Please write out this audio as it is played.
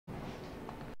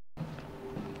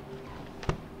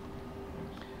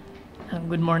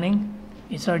Good morning.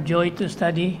 It's our joy to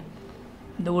study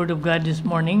the Word of God this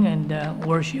morning and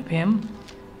worship Him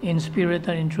in spirit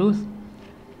and in truth.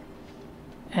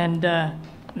 And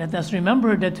let us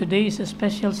remember that today is a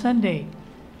special Sunday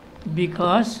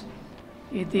because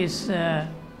it is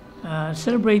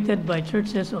celebrated by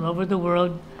churches all over the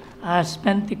world as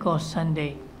Pentecost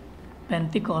Sunday.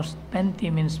 Pentecost,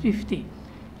 Penti means 50.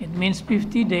 It means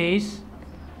 50 days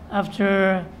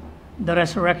after the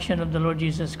resurrection of the Lord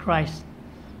Jesus Christ.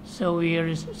 So we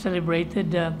are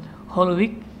celebrated the whole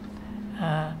week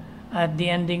at the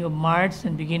ending of March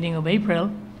and beginning of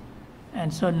April.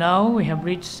 And so now we have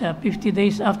reached 50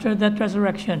 days after that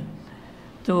resurrection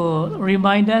to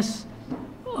remind us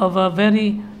of a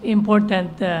very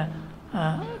important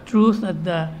truth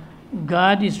that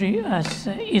God has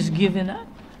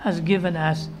given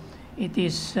us. It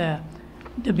is the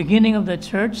beginning of the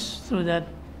church through that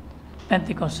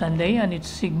Pentecost Sunday and its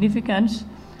significance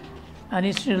and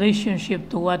its relationship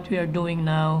to what we are doing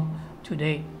now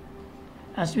today.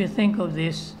 As we think of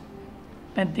this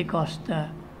Pentecost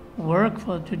work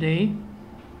for today,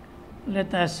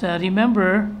 let us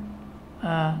remember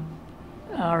the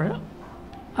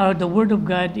Word of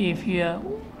God. If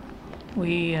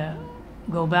we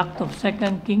go back to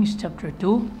 2 Kings chapter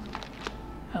 2,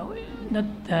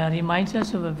 that reminds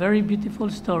us of a very beautiful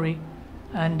story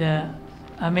and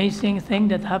amazing thing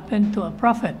that happened to a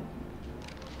prophet.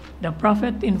 The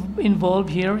prophet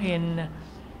involved here in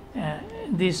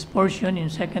this portion in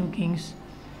 2 Kings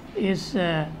is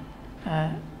the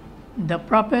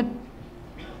prophet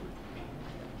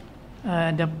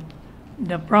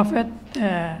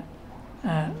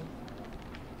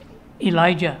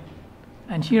Elijah.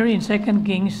 And here in 2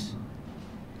 Kings,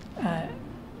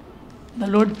 the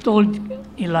Lord told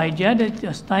Elijah that it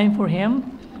was time for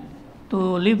him to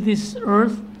leave this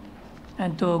earth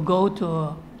and to go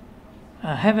to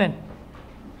heaven.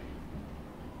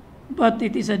 But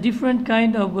it is a different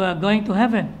kind of going to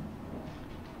heaven,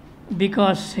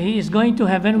 because he is going to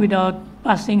heaven without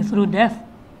passing through death.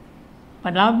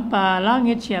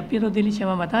 Palangit siya, pero dili siya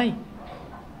mamatay.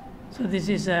 So this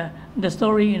is the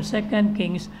story in 2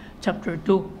 Kings chapter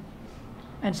 2.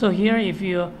 And so here, if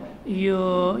you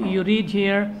read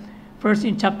here, first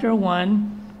in chapter 1,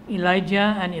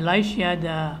 Elijah and Elisha,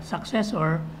 the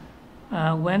successor,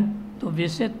 went to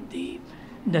visit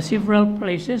the several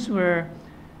places where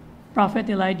Prophet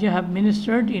Elijah have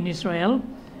ministered in Israel,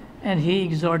 and he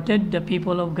exhorted the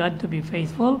people of God to be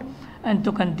faithful and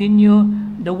to continue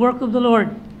the work of the Lord.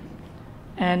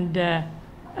 And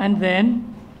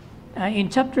then in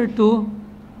chapter 2,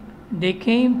 they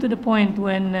came to the point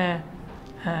when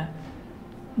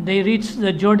they reached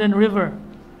the Jordan River,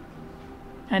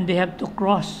 and they have to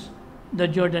cross the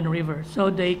Jordan River. So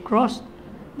they crossed,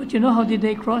 but you know how did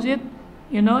they cross it?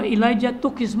 You know, Elijah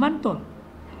took his mantle.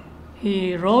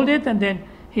 He rolled it and then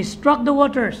he struck the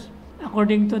waters.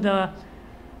 According to the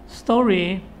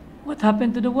story, what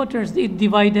happened to the waters? It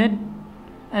divided.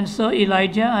 And so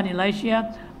Elijah and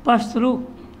Elisha passed through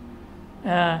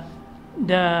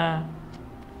the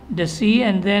sea,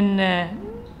 and then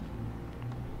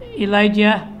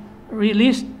Elijah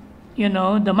released,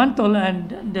 the mantle,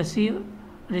 and the sea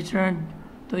returned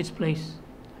to its place.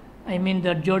 I mean,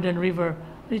 the Jordan River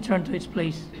returned to its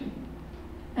place.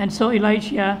 And so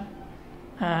Elisha,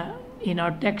 in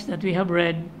our text that we have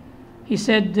read, he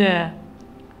said,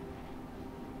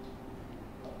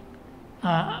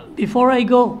 before I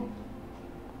go,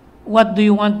 what do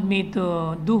you want me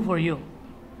to do for you?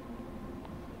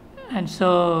 And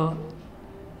so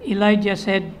Elijah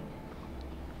said,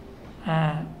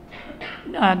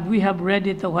 and we have read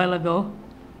it a while ago,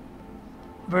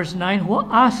 verse 9, who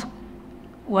ask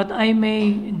what I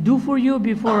may do for you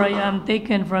before I am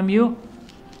taken from you?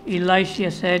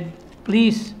 Elisha said,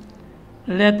 please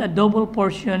let a double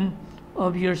portion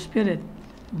of your spirit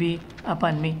be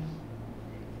upon me.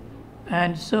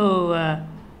 And so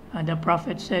the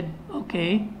prophet said,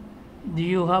 okay, do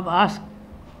you have asked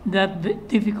that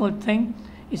difficult thing?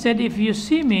 He said, if you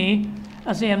see me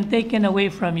as I am taken away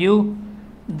from you,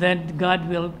 then God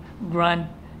will grant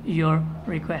your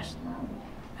request.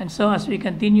 And so as we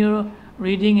continue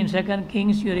reading in 2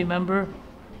 Kings, you remember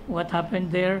what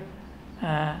happened there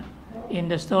in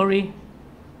the story.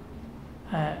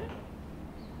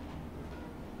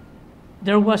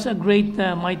 There was a great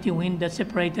mighty wind that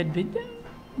separated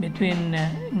between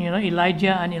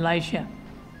Elijah and Elisha.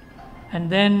 And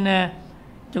then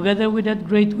together with that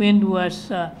great wind was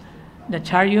the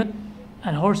chariot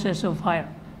and horses of fire.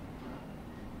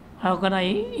 How can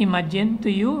I imagine to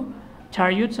you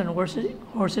chariots and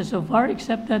horses of fire,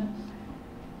 except that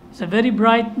it's a very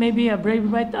bright, maybe a very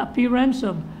bright appearance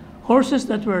of horses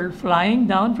that were flying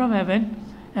down from heaven,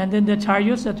 and then the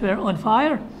chariots that were on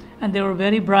fire, and they were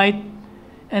very bright.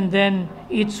 And then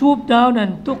it swooped down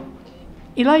and took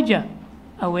Elijah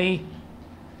away.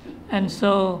 And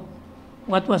so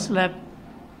what was left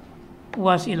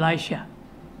was Elisha.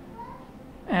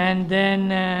 And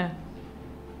then,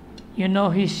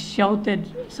 he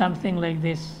shouted something like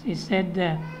this. He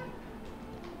said,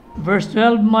 verse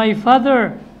 12, my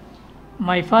father,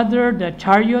 the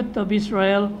chariot of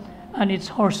Israel and its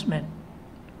horsemen.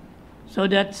 So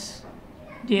that's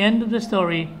the end of the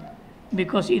story,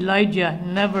 because Elijah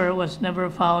was never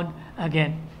found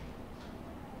again.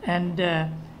 And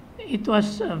it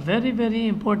was a very, very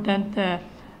important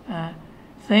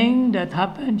thing that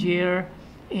happened here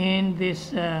in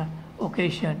this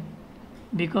occasion,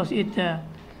 because it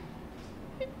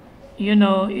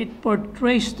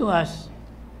portrays to us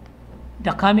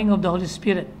the coming of the Holy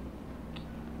Spirit.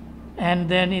 And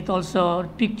then it also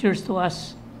pictures to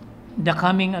us the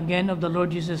coming again of the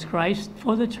Lord Jesus Christ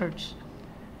for the church,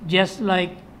 just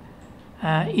like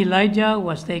Elijah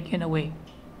was taken away.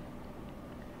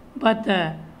 But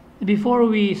before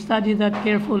we study that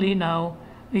carefully now,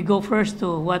 we go first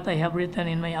to what I have written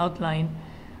in my outline.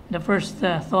 The first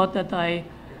thought that I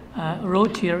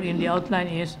wrote here in the outline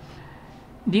is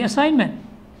the assignment.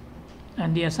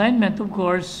 And the assignment, of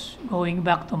course, going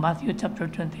back to Matthew chapter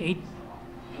 28,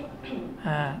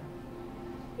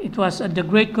 it was at the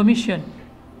Great Commission.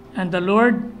 And the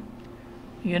Lord,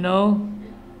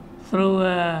 through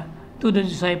to the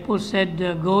disciples said,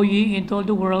 go ye into all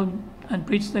the world and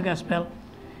preach the gospel.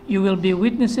 You will be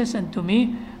witnesses unto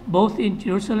me, both in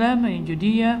Jerusalem and in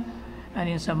Judea and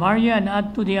in Samaria and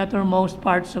unto the uttermost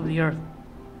parts of the earth.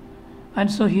 And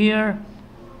so here,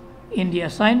 in the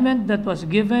assignment that was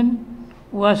given,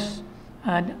 was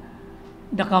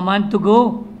the command to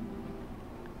go.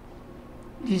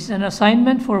 This is an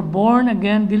assignment for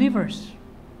born-again believers.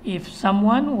 If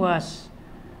someone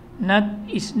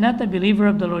is not a believer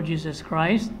of the Lord Jesus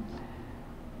Christ,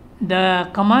 the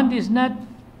command is not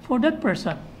for that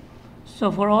person.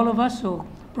 So for all of us who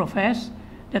profess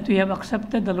that we have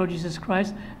accepted the Lord Jesus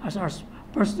Christ as our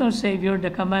personal Savior, the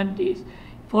command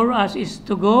for us is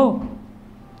to go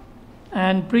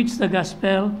and preach the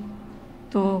gospel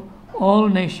to all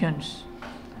nations.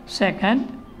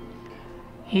 Second,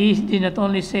 he did not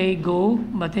only say go,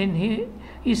 but then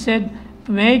he said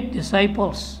make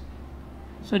disciples.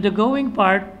 So the going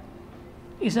part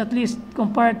is at least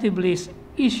comparatively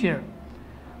easier.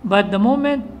 But the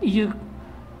moment you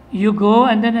go,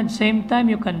 and then at the same time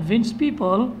you convince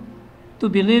people to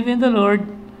believe in the Lord,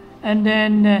 and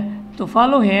then to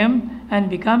follow Him and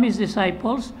become His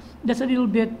disciples, that's a little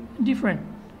bit different.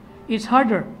 It's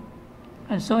harder.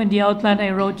 And so in the outline I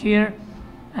wrote here,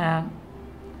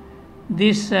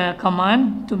 this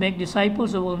command to make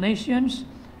disciples of all nations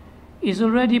is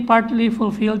already partly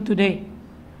fulfilled today,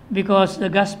 because the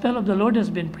gospel of the Lord has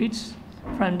been preached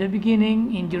from the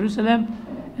beginning in Jerusalem,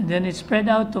 and then it spread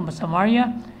out to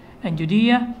Samaria and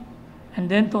Judea, and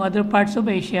then to other parts of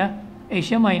Asia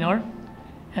Minor.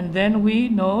 And then we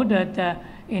know that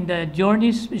in the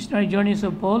missionary journeys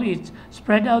of Paul, it's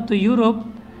spread out to Europe,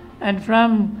 and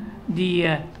from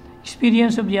the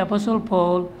experience of the Apostle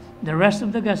Paul, the rest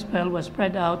of the gospel was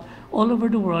spread out all over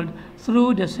the world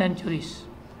through the centuries.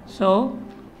 So,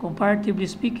 comparatively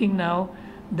speaking now,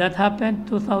 that happened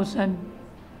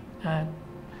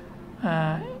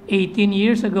 18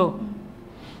 years ago,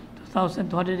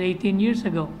 2,218 years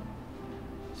ago.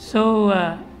 So,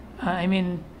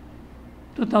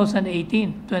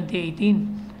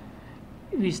 2018,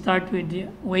 we start with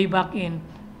way back in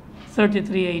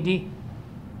 33 AD.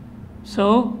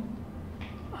 So,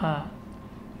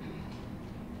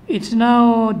 it's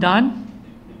now done,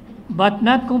 but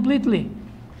not completely.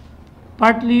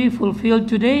 Partly fulfilled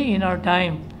today in our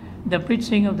time, the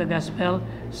preaching of the gospel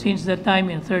since the time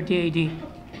in 30 AD.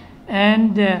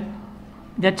 And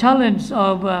the challenge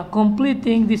of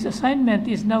completing this assignment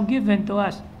is now given to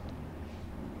us.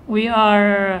 We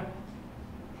are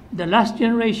the last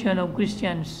generation of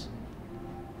Christians.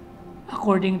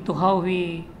 According to how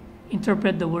we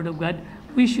interpret the Word of God,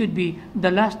 we should be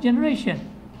the last generation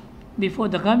before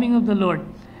the coming of the Lord.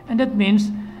 And that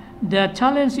means the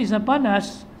challenge is upon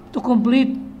us to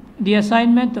complete the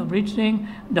assignment of reaching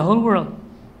the whole world.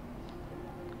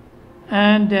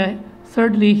 And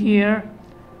thirdly here,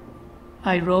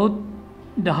 I wrote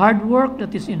the hard work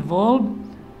that is involved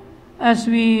as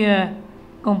we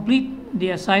complete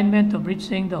the assignment of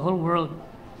reaching the whole world.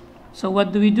 So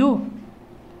what do we do?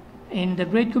 In the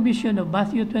Great Commission of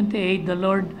Matthew 28, the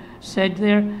Lord said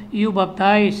there, you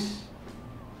baptize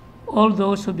all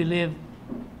those who believe.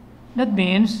 That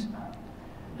means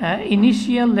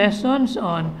initial lessons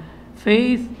on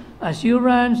faith,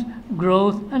 assurance,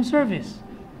 growth, and service.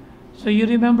 So you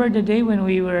remember the day when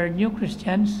we were new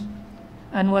Christians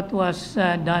and what was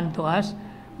done to us?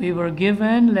 We were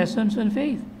given lessons on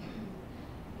faith.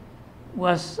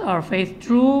 Was our faith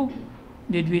true?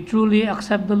 Did we truly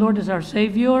accept the Lord as our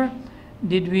Savior?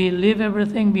 Did we leave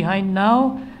everything behind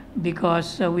now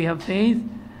because we have faith?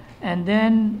 And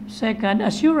then, second,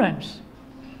 assurance.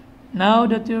 Now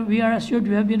that we are assured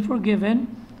we have been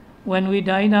forgiven, when we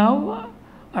die now,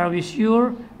 are we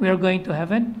sure we are going to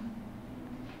heaven?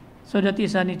 So that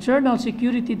is an eternal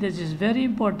security that is very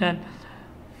important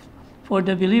for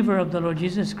the believer of the Lord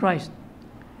Jesus Christ.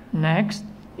 Next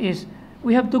is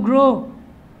we have to grow.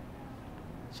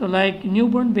 So like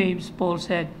newborn babes, Paul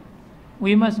said,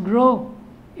 we must grow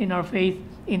in our faith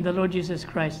in the Lord Jesus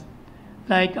Christ.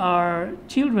 Like our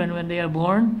children when they are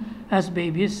born as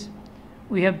babies,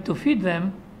 we have to feed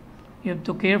them, we have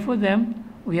to care for them,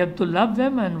 we have to love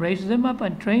them and raise them up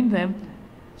and train them.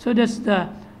 So that's the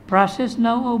process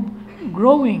now of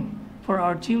growing for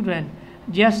our children,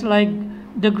 just like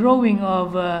the growing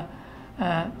of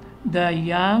the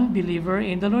young believer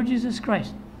in the Lord Jesus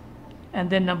Christ. And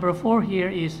then number 4 here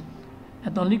is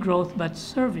not only growth but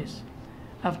service.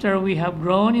 After we have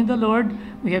grown in the Lord,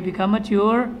 we have become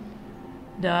mature,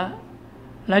 the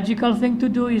logical thing to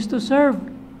do is to serve.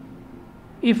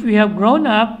 If we have grown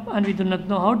up and we do not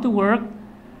know how to work,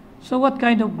 so what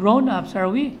kind of grown-ups are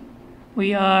we?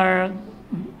 We are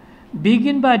big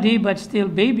in body but still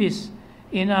babies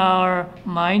in our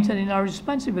minds and in our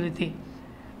responsibility.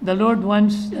 The Lord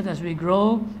wants that as we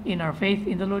grow in our faith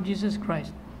in the Lord Jesus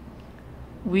Christ,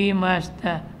 we must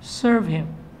serve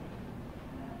Him.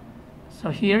 So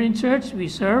here in church, we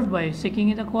serve by singing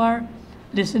in the choir,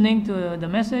 listening to the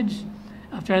message.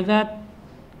 After that,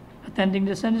 attending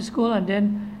the Sunday school, and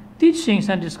then teaching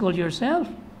Sunday school yourself,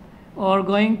 or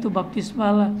going to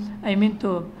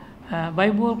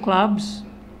Bible clubs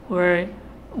where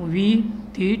we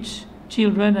teach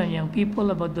children and young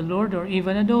people about the Lord, or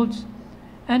even adults.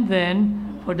 And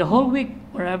then for the whole week,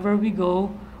 wherever we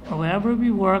go or wherever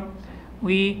we work,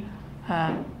 we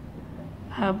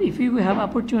if we have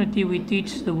opportunity, we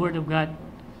teach the Word of God.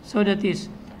 So that is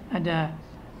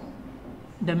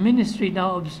the ministry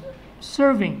now of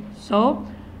serving. So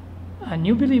a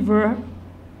new believer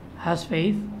has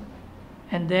faith,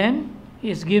 and then he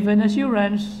is given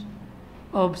assurance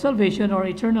of salvation or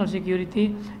eternal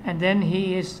security, and then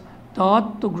he is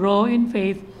taught to grow in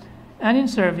faith and in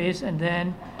service, and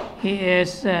then he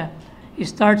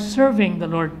starts serving the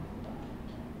Lord.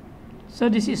 So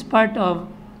this is part of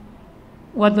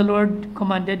what the Lord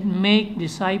commanded, make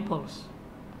disciples.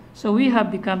 So we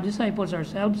have become disciples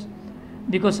ourselves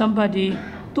because somebody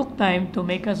took time to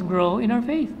make us grow in our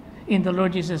faith in the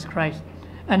Lord Jesus Christ.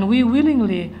 And we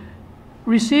willingly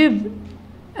received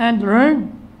and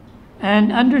learned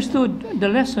and understood the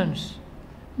lessons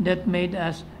that made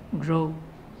us grow.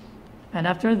 And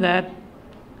after that,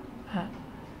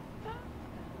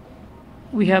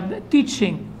 we have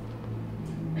teaching.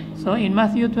 So in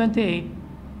Matthew 28, it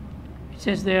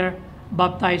says there,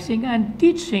 baptizing and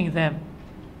teaching them.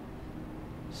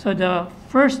 So the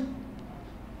first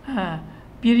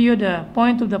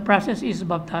point of the process is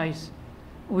baptize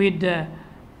with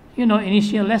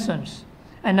initial lessons.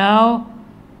 And now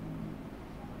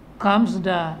comes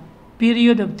the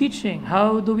period of teaching.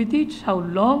 How do we teach? How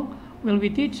long will we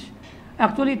teach?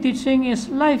 Actually, teaching is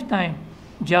lifetime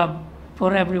job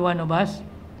for every one of us.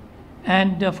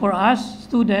 And for us,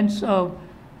 students of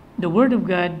the Word of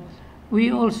God,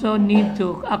 we also need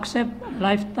to accept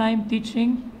lifetime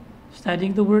teaching,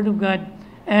 studying the Word of God,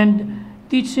 and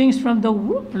teachings from the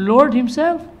Lord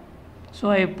Himself. So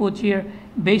I put here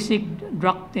basic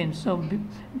doctrines. So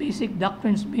basic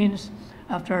doctrines means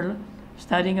after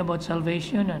studying about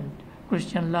salvation and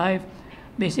Christian life,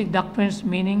 basic doctrines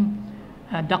meaning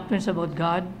doctrines about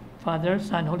God, Father,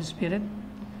 Son, Holy Spirit,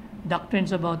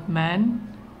 doctrines about man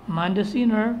the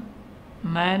sinner,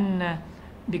 man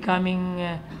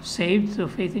becoming saved through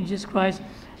faith in Jesus Christ,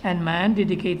 and man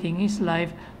dedicating his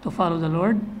life to follow the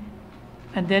Lord.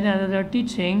 And then another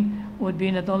teaching would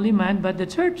be not only man, but the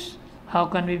church. How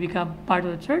can we become part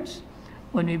of the church?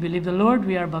 When we believe the Lord,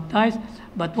 we are baptized.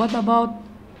 But what about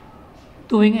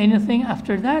doing anything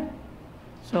after that?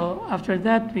 So after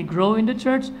that, we grow in the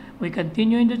church, we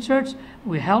continue in the church,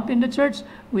 we help in the church,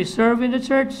 we serve in the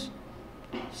church.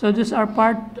 So these are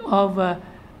part of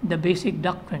the basic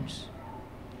doctrines.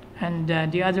 And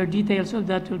the other details of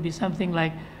that will be something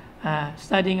like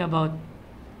studying about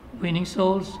winning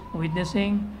souls,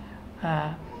 witnessing,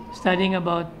 studying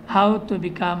about how to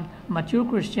become mature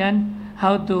Christian,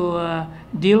 how to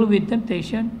deal with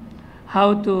temptation,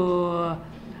 how to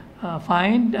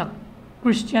find a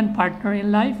Christian partner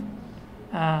in life,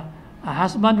 a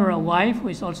husband or a wife who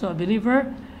is also a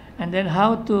believer, and then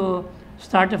how to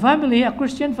start a family, a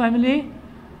Christian family,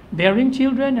 bearing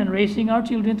children and raising our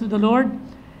children to the Lord,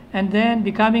 and then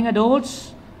becoming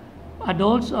adults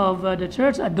of the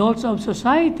church, adults of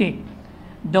society,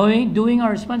 doing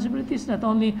our responsibilities not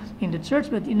only in the church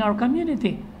but in our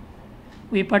community.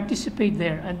 We participate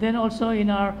there, and then also in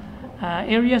our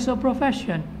areas of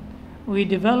profession. We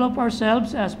develop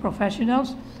ourselves as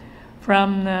professionals.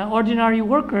 From ordinary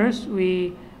workers,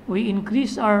 we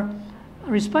increase our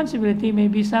responsibility.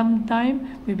 Maybe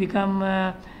sometime we become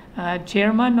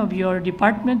chairman of your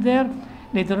department there.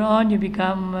 Later on, you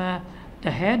become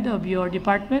the head of your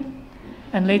department,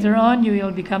 and later on, you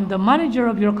will become the manager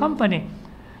of your company.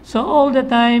 So all the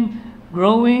time,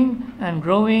 growing and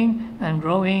growing and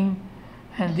growing,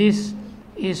 and this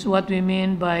is what we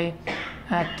mean by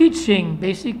teaching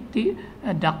basic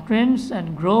doctrines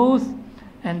and growth,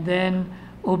 and then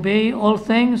obey all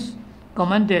things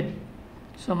commanded.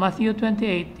 So Matthew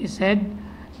 28, he said,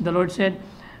 the Lord said,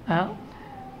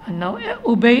 and now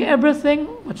obey everything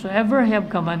whatsoever I have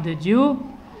commanded you,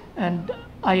 and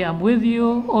I am with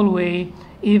you always,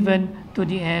 even to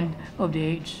the end of the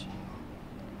age.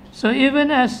 So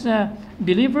even as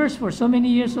believers for so many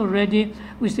years already,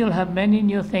 we still have many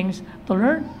new things to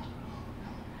learn.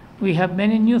 We have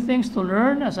many new things to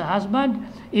learn as a husband,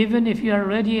 even if you are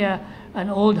already an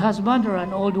old husband or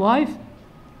an old wife.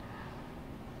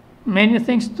 Many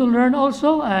things to learn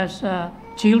also as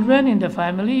children in the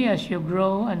family as you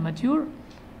grow and mature.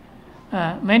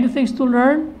 Many things to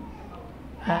learn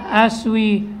as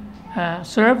we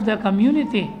serve the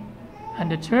community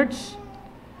and the church.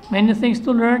 Many things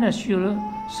to learn as you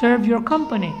serve your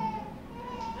company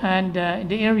and in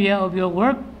the area of your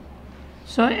work.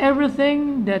 So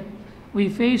everything that we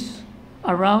face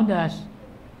around us,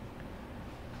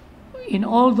 in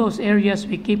all those areas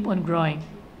we keep on growing.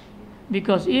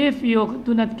 Because if you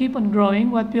do not keep on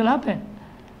growing, what will happen?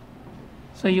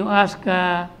 So you ask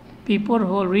people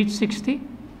who reach 60,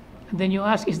 and then you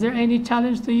ask, is there any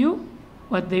challenge to you?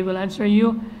 What they will answer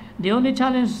you, the only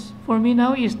challenge for me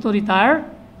now is to retire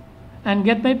and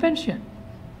get my pension.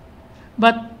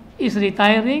 But is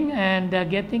retiring and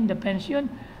getting the pension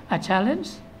a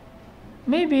challenge?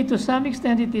 Maybe to some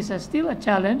extent it is still a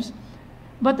challenge,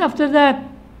 but after that,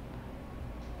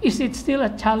 is it still a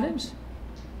challenge?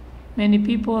 Many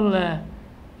people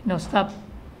stop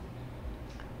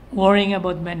worrying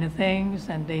about many things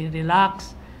and they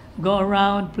relax, go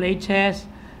around, play chess,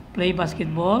 play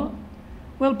basketball.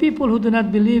 Well, people who do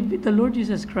not believe in the Lord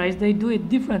Jesus Christ, they do it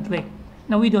differently.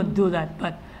 Now, we don't do that,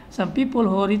 but some people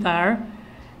who retire,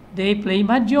 they play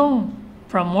mahjong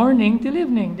from morning till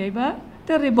evening. Diba?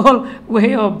 Terrible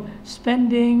way of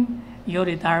spending your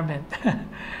retirement.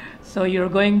 So you're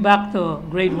going back to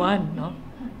grade 1, no?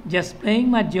 Just playing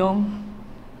mahjong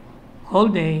whole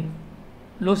day,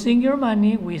 losing your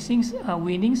money,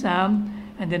 winning some,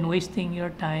 and then wasting your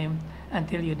time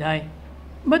until you die.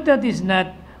 But that is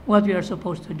not what we are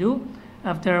supposed to do.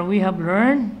 After we have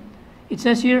learned, it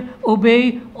says here,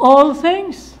 obey all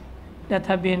things that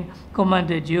have been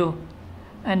commanded you.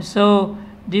 And so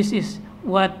this is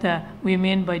what we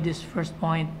mean by this first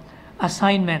point,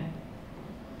 assignment.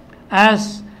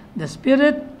 As the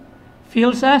Spirit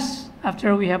fills us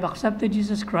after we have accepted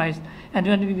Jesus Christ, and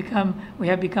when we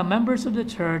have become members of the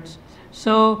church,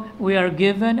 so we are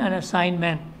given an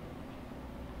assignment.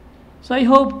 So I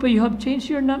hope you have changed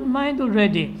your mind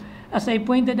already. As I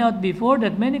pointed out before,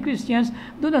 that many Christians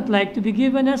do not like to be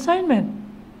given an assignment.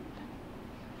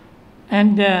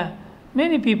 And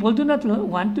many people do not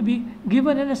want to be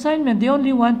given an assignment. They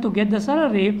only want to get the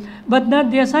salary, but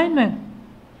not the assignment.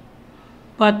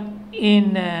 But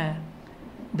in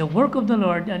the work of the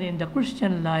Lord and in the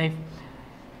Christian life,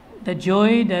 the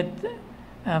joy that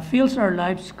fills our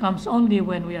lives comes only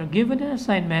when we are given an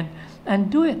assignment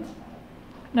and do it.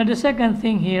 Now, the second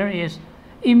thing here is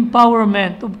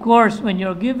empowerment. Of course, when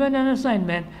you're given an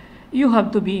assignment, you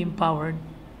have to be empowered.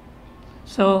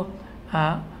 So,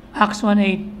 Acts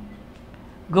 1:8,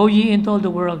 go ye into all the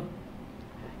world,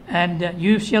 and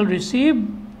you shall receive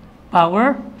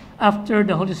power after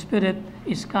the Holy Spirit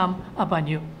is come upon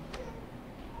you.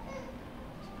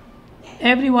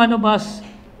 Every one of us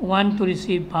want to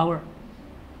receive power.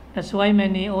 That's why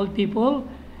many old people,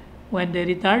 when they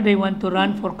retire, they want to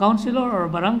run for councilor or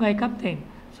barangay captain.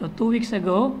 So 2 weeks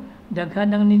ago,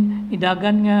 daghan ng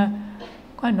nidagan nga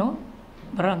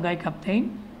barangay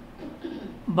captain.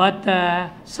 But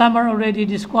some are already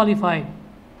disqualified.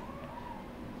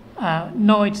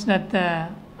 No, it's not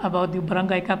about the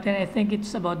barangay captain. I think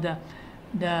it's about the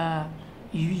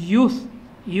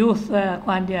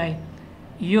kuan di ay,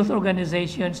 youth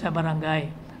organization sa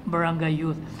barangay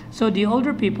youth. So the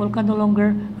older people can no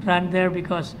longer run there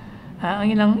because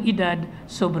ang ilang edad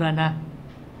sobra na.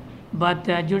 But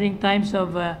during times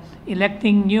of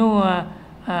electing new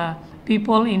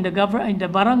people in the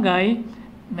barangay,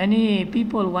 many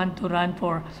people want to run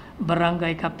for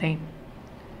barangay captain.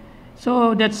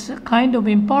 So that's a kind of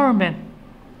empowerment.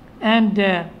 And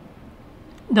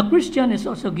the Christian is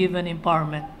also given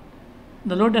empowerment.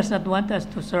 The Lord does not want us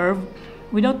to serve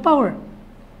without power,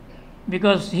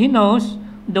 because He knows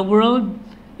the world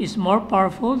is more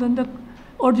powerful than the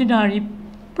ordinary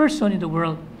person in the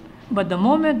world. But the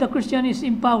moment the Christian is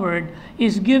empowered, he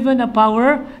is given a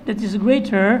power that is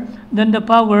greater than the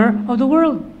power of the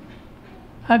world.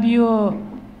 Have you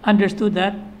understood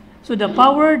that? So the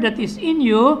power that is in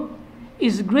you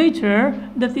is greater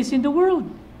that is in the world.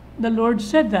 The Lord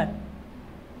said that.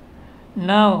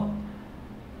 Now,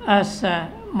 as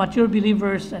mature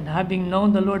believers and having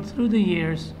known the Lord through the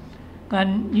years,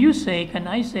 can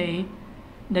I say,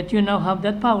 that you now have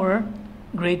that power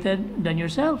greater than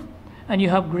yourself? And you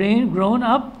have grown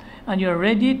up and you're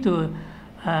ready to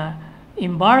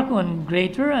embark on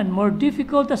greater and more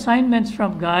difficult assignments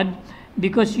from God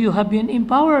because you have been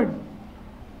empowered.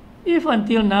 If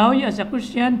until now, as a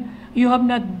Christian, you have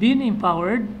not been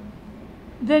empowered,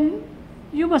 then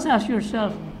you must ask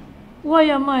yourself, why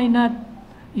am I not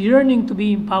yearning to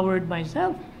be empowered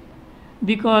myself?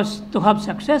 Because to have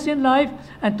success in life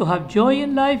and to have joy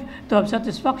in life, to have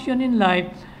satisfaction in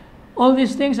life, all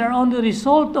these things are only the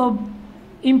result of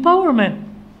empowerment.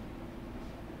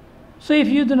 So if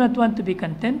you do not want to be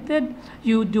contented,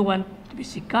 you do want to be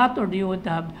sikat, or do you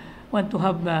want to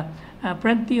have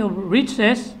plenty of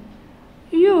riches,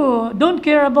 you don't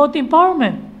care about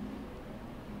empowerment.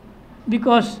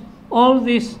 Because all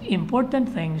these important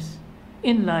things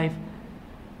in life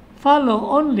follow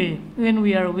only when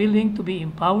we are willing to be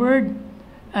empowered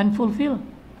and fulfill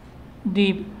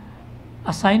the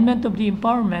assignment of the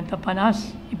empowerment upon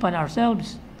us, upon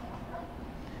ourselves.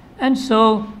 And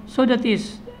so that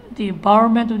is the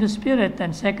empowerment of the Spirit.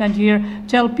 And second here,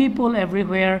 tell people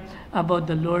everywhere about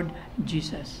the Lord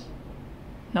Jesus.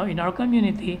 Now in our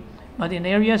community, but in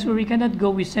areas where we cannot go,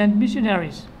 we send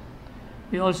missionaries.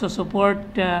 We also support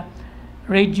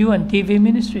radio and TV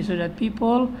ministry so that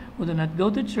people who do not go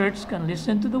to church can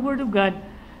listen to the Word of God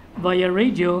via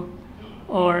radio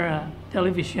or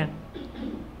television.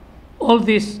 All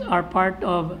these are part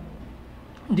of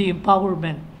the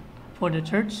empowerment for the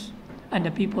church and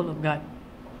the people of God.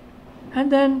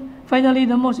 And then finally,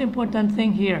 the most important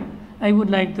thing here I would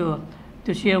like to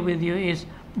share with you is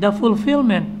the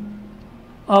fulfillment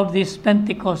of this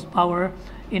Pentecost power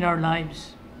in our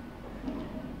lives.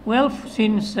 Well,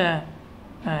 since 30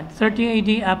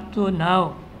 AD up to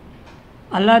now,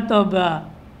 a lot of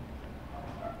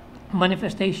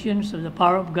manifestations of the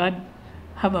power of God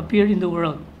have appeared in the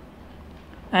world.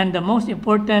 And the most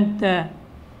important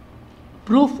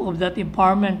proof of that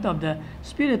empowerment of the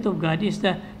Spirit of God is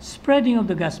the spreading of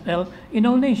the gospel in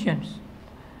all nations.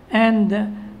 And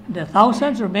the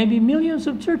thousands or maybe millions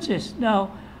of churches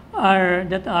now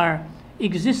that are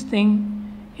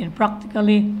existing in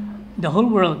practically the whole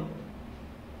world,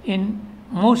 in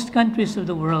most countries of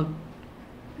the world.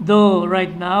 Though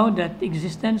right now that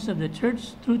existence of the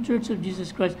church, true church of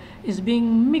Jesus Christ, is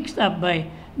being mixed up by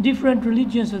different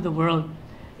religions of the world.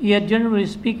 Yet generally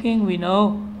speaking, we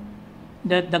know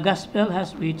that the gospel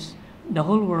has reached the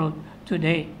whole world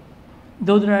today.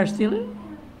 Though there are still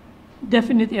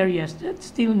definite areas that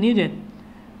still need it,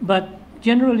 but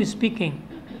generally speaking,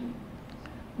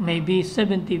 maybe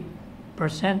 70%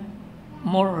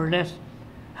 more or less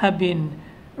have been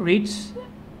reached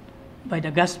by the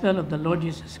gospel of the Lord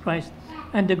Jesus Christ.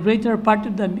 And the greater part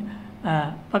of the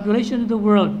population of the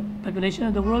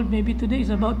world maybe today is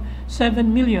about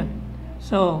 7 million.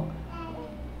 So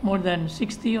more than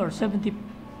 60 or 70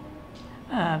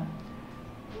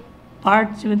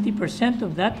 70%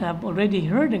 of that have already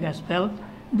heard the gospel,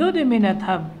 though they may not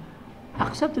have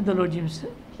accepted the Lord Jesus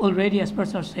already as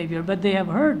personal Savior, but they have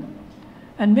heard.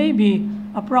 And maybe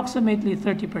approximately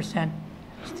 30%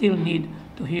 still need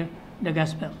to hear the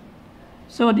gospel.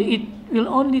 So it will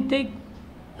only take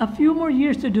a few more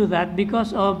years to do that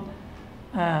because of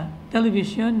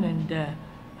television and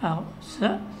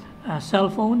cell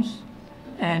phones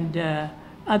and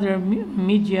other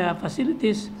media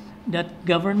facilities that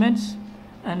governments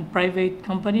and private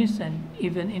companies and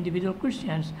even individual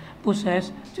Christians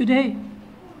possess today.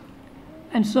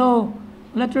 And so,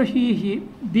 letter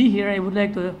be here, I would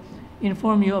like to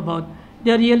inform you about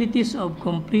the realities of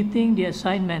completing the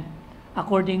assignment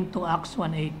according to Acts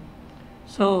 1:8.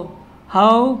 So,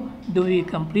 how do we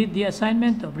complete the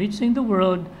assignment of reaching the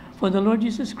world for the Lord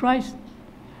Jesus Christ?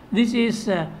 This is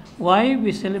why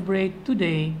we celebrate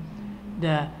today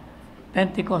the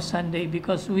Pentecost Sunday,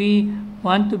 because we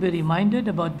want to be reminded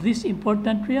about this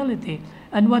important reality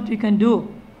and what we can do.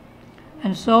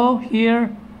 And so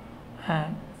here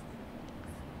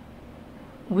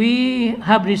we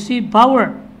have received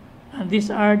power, and these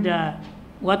are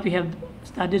what we have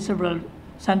studied several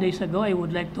Sundays ago. I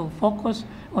would like to focus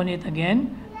on it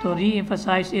again to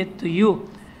re-emphasize it to you.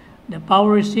 The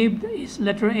power received is,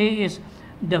 letter A is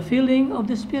the filling of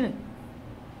the Spirit.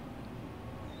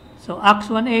 So Acts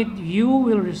 1:8, you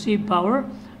will receive power.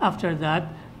 After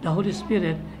that, the Holy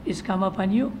Spirit is come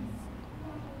upon you.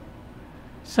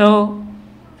 So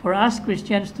for us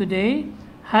Christians today,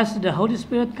 has the Holy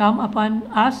Spirit come upon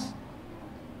us?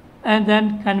 And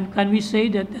then can we say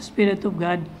that the Spirit of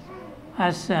God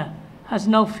has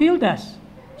now filled us?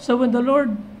 So when the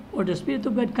Lord or the Spirit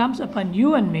of God comes upon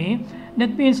you and me,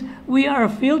 that means we are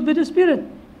filled with the Spirit.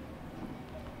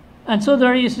 And so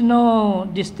there is no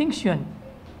distinction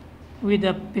with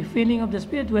the filling of the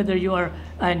Spirit, whether you are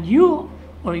a new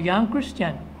or young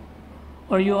Christian,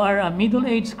 or you are a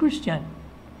middle-aged Christian,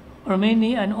 or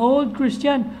maybe an old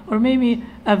Christian, or maybe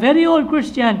a very old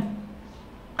Christian.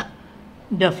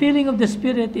 The filling of the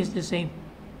Spirit is the same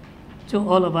to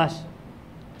all of us.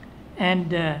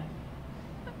 And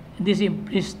this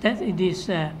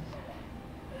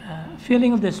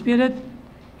filling of the Spirit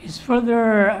is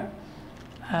further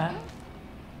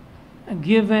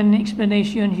given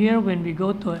explanation here when we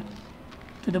go to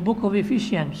the book of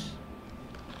Ephesians.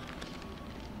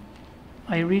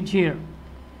 I read here,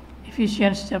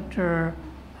 Ephesians chapter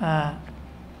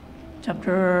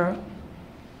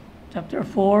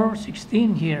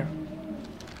 4:16 here.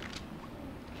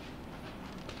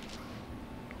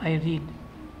 I read.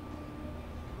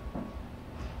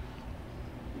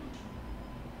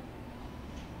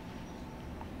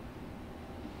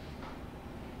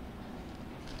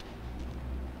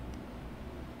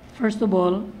 First of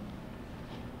all,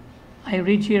 I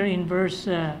read here in verse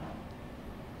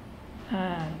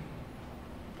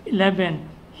 11.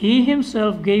 He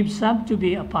himself gave some to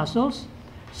be apostles,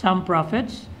 some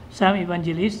prophets, some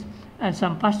evangelists, and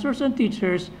some pastors and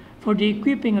teachers for the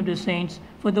equipping of the saints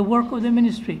for the work of the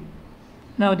ministry.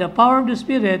 Now, the power of the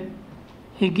Spirit,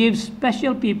 He gives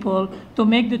special people to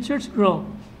make the church grow.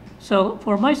 So,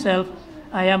 for myself,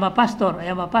 I am a pastor. I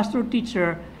am a pastor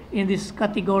teacher in these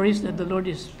categories that the Lord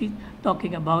is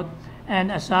talking about.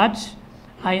 And as such,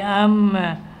 I am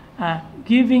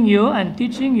giving you and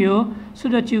teaching you so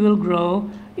that you will grow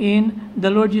in the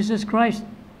Lord Jesus Christ.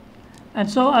 And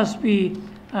so as we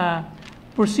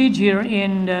proceed here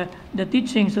in the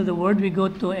teachings of the Word, we go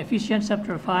to Ephesians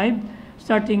chapter 5,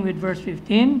 starting with verse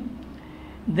 15.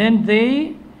 Then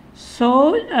they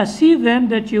see then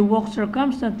that you walk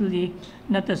circumspectly,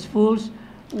 not as fools,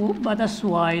 but as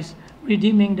wise,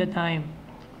 redeeming the time.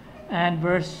 And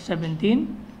verse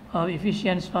 17 of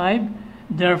Ephesians 5,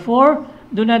 therefore,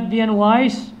 do not be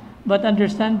unwise, but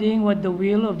understanding what the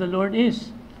will of the Lord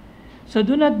is. So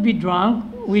do not be drunk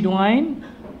with wine,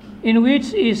 in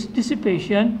which is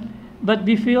dissipation, but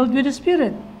be filled with the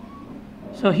Spirit.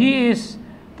 So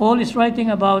Paul is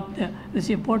writing about this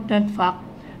important fact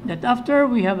that after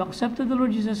we have accepted the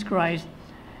Lord Jesus Christ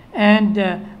and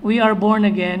we are born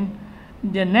again,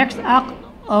 the next act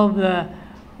of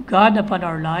God upon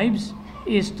our lives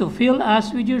is to fill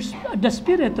us with the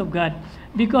Spirit of God.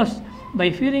 Because by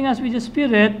filling us with the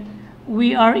Spirit,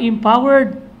 we are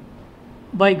empowered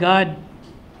by God.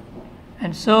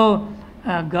 And so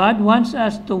God wants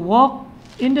us to walk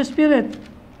in the Spirit.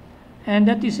 And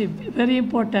that is a very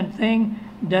important thing,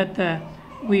 that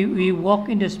we walk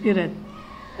in the Spirit.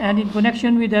 And in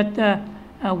connection with that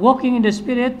walking in the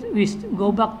Spirit, we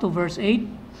go back to verse 8.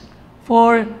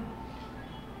 For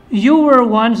you were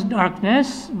once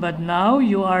darkness, but now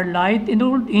you are light in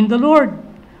the Lord.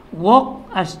 Walk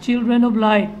as children of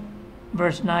light.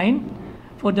 Verse 9.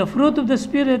 For the fruit of the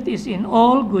Spirit is in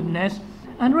all goodness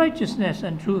and righteousness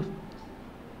and truth,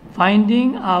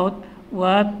 finding out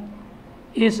what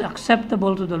is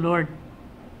acceptable to the Lord.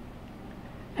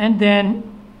 And then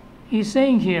he's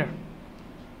saying here,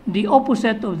 the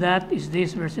opposite of that is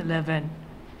this, verse 11.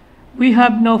 We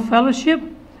have no fellowship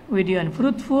with the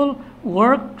unfruitful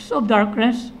works of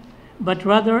darkness, but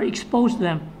rather expose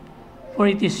them. For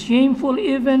it is shameful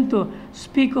even to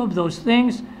speak of those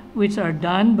things which are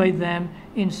done by them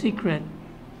in secret.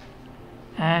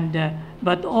 And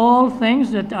but all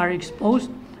things that are exposed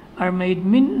are made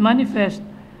manifest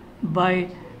by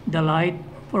the light,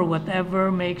 for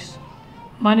whatever makes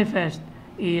manifest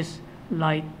is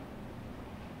light.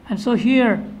 And so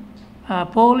here,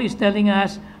 Paul is telling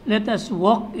us, let us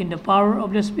walk in the power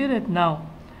of the Spirit now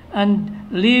and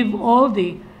leave all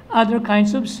the other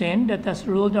kinds of sin that has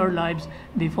ruled our lives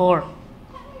before.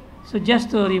 So just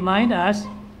to remind us,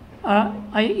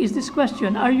 is this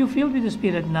question, are you filled with the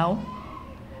Spirit now?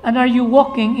 And are you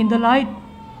walking in the light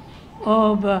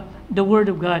of the Word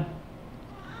of God?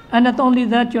 And not only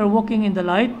that, you're walking in the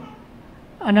light.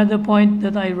 Another point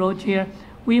that I wrote here,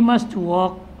 we must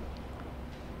walk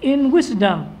in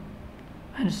wisdom.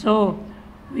 And so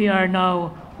we are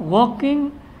now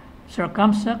walking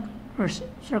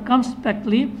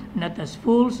circumspectly, not as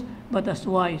fools, but as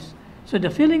wise. So the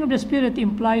filling of the Spirit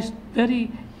implies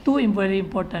two very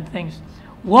important things.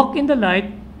 Walk in the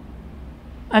light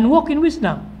and walk in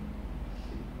wisdom.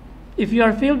 If you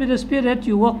are filled with the Spirit,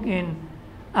 you walk in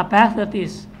a path that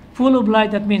is full of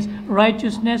light. That means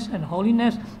righteousness and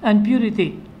holiness and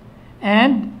purity.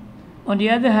 And on the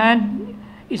other hand,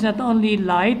 it's not only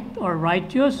light or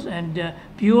righteous and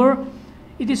pure,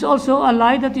 it is also a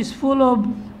light that is full of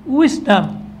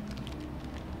wisdom.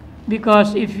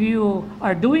 Because if you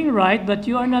are doing right but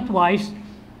you are not wise,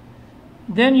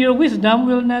 then your wisdom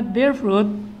will not bear fruit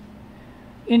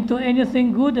into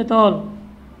anything good at all.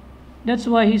 That's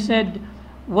why he said,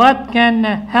 what can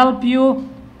help you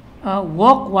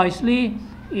walk wisely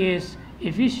is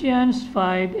Ephesians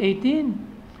 5:18.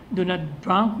 Do not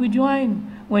drunk with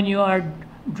wine. When you are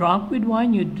drunk with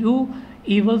wine, you do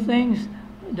evil things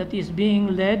that is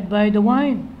being led by the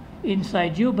wine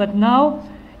inside you. But now,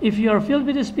 if you are filled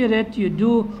with the Spirit, you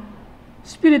do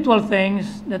spiritual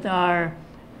things that are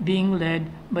being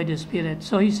led by the Spirit.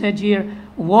 So he said here,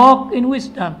 walk in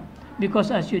wisdom,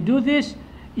 because as you do this,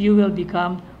 you will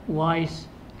become wise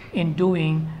in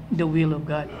doing the will of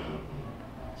God.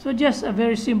 So just a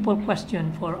very simple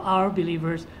question for our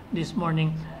believers this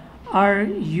morning. Are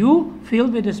you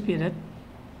filled with the Spirit?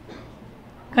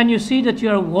 Can you see that you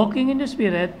are walking in the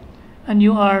Spirit and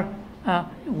you are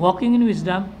walking in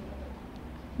wisdom?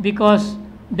 Because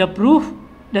the proof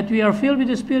that we are filled with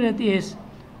the Spirit is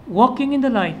walking in the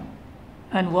light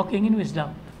and walking in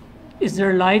wisdom. Is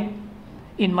there light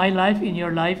in my life, in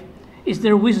your life? Is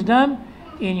there wisdom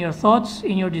in your thoughts,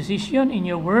 in your decision, in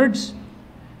your words?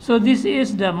 So this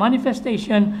is the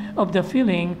manifestation of the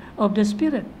filling of the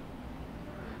Spirit.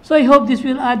 So I hope this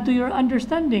will add to your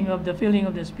understanding of the filling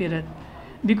of the Spirit.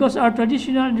 Because our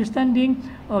traditional understanding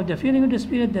of the filling of the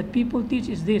Spirit that people teach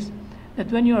is this,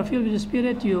 that when you are filled with the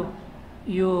Spirit,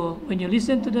 when you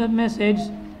listen to the message,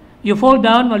 you fall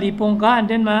down, malipong ka, and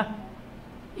then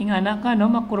ingana ka, no,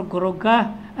 makurog-kurog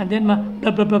ka, and then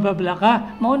blah blah blah blah blah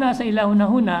ka. Mauna sa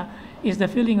ilahuna-huna is the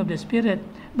filling of the Spirit.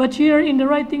 But here in the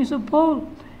writings of Paul,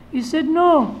 he said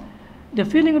no. The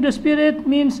filling of the Spirit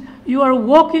means you are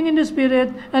walking in the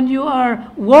Spirit and you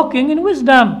are walking in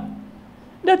wisdom.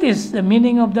 That is the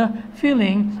meaning of the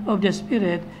filling of the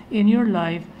Spirit in your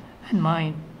life and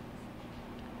mine.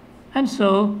 And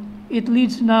so it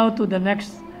leads now to the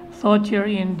next thought here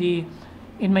in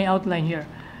my outline here.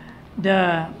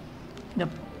 The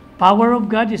power of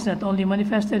God is not only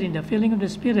manifested in the filling of the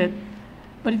Spirit,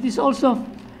 but it is also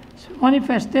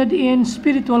manifested in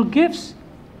spiritual gifts.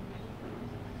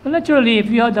 Well, naturally,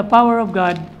 if you have the power of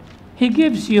God, He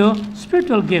gives you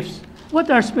spiritual gifts.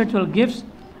 What are spiritual gifts?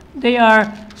 They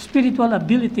are spiritual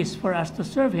abilities for us to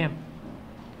serve Him.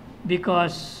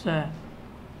 Because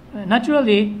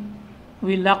naturally,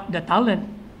 we lack the talent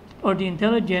or the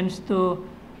intelligence to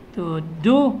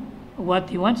do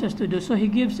what He wants us to do. So He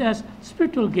gives us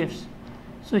spiritual gifts.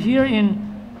 So here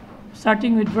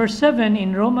starting with verse 7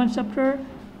 in Romans chapter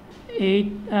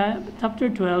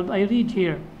 12, I read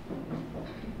here.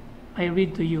 I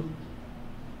read to you.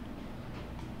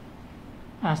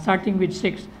 Starting with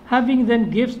 6. Having then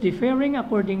gifts differing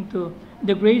according to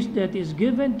the grace that is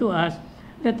given to us,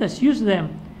 let us use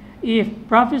them. If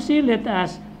prophecy, let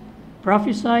us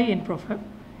prophesy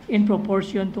in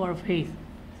proportion to our faith.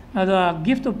 Now, the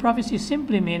gift of prophecy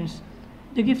simply means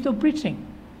the gift of preaching.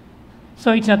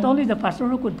 So it's not only the pastor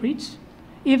who could preach,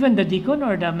 even the deacon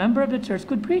or the member of the church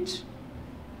could preach.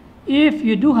 If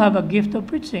you do have a gift of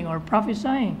preaching or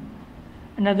prophesying.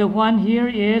 Another one here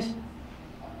is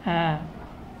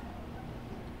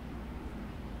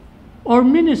or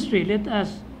ministry. Let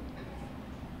us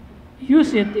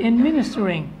use it in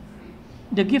ministering.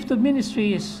 The gift of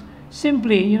ministry is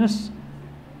simply,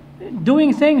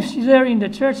 doing things there in the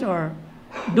church or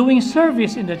doing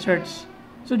service in the church.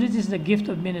 So this is the gift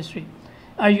of ministry.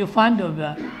 Are you fond of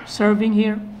serving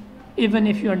here? Even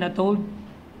if you are not told,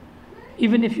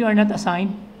 even if you are not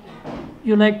assigned,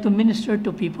 you like to minister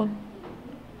to people.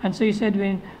 And so he said,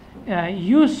 when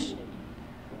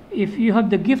if you have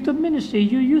the gift of ministry,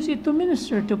 you use it to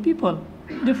minister to people,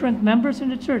 different members in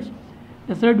the church.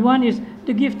 The third one is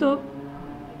the gift of,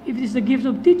 if it is the gift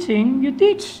of teaching, you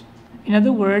teach. In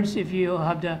other words, if you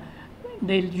have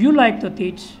you like to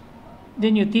teach,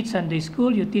 then you teach Sunday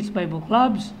school, you teach Bible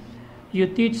clubs, you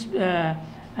teach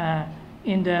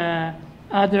in the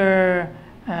other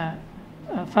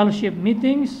fellowship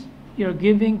meetings, you're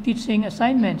giving teaching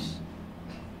assignments.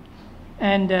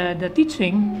 And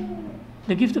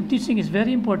the gift of teaching is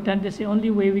very important. That's the only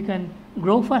way we can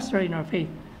grow faster in our faith.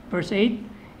 Verse 8,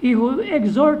 he who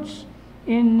exhorts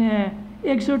in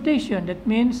exhortation, that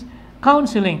means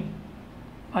counseling.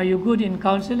 Are you good in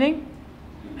counseling?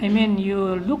 I mean,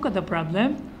 you look at the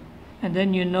problem, and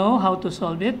then you know how to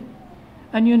solve it,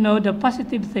 and you know the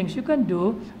positive things you can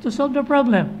do to solve the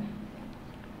problem.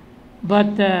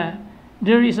 But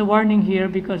there is a warning here,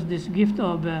 because this gift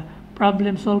of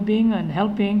problem solving and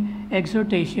helping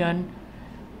exhortation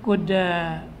could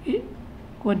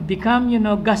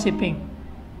become, gossiping.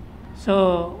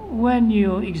 So when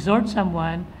you exhort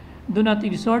someone, do not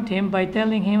exhort him by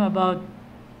telling him about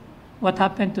what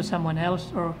happened to someone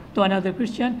else or to another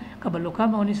Christian. Kabalo ka,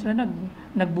 mauni sila,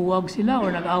 nagbuwag sila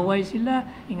or nag-away sila,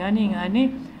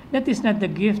 ingani. That is not the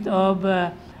gift of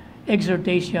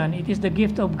exhortation. It is the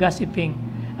gift of gossiping.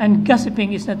 And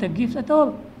gossiping is not a gift at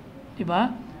all.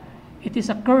 Diba? It is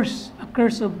a curse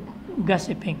of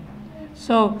gossiping.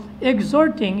 So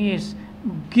exhorting is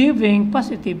giving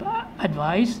positive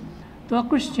advice to a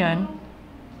Christian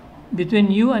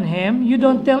between you and him. You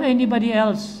don't tell anybody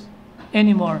else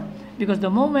anymore. Because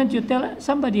the moment you tell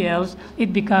somebody else,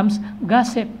 it becomes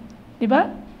gossip.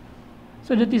 Diba?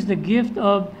 So that is the gift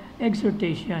of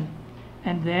exhortation.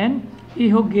 And then, he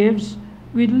who gives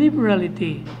with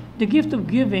liberality. The gift of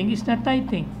giving is not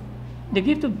tithing. The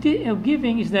gift of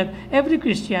giving is that every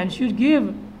Christian should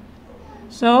give.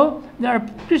 So, there are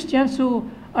Christians who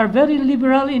are very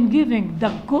liberal in giving.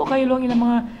 Dagko kayo lang ilang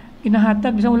mga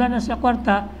inahatag. Bisa wala na sa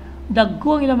kwarta,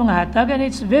 dagko ang ilang mga hatag, and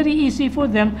it's very easy for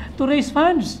them to raise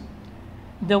funds.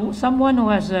 Someone who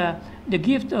has the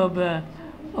gift of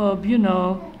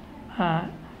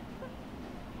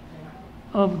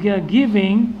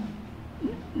giving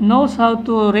knows how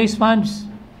to raise funds.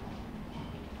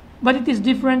 But it is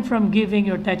different from giving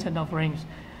your tithes and offerings.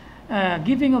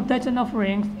 Giving of tithes and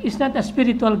offerings is not a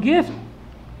spiritual gift.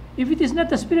 If it is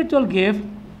not a spiritual gift,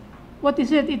 what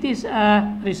is it? It is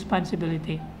a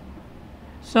responsibility.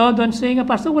 So don't say nga,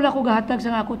 Pastor, wala ko gahatag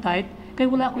sa ako tithe, kaya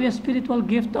wala ko yung spiritual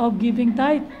gift of giving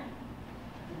tithe.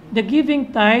 The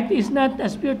giving tithe is not a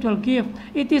spiritual gift.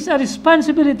 It is a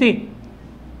responsibility.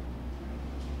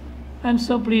 And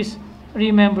so please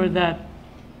remember that.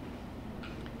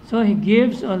 So he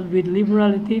gives with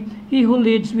liberality. He who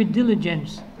leads with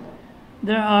diligence.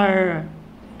 There are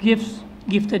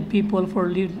gifted people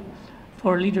for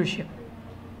leadership.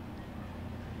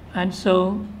 And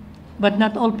so, but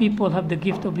not all people have the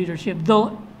gift of leadership.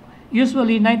 Though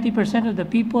usually 90% of the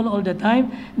people all the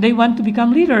time, they want to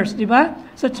become leaders, di ba?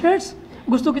 Sa church,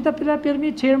 gusto kita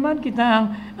pirmi chairman, kita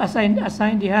ang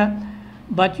assign diha.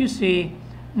 But you see,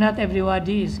 not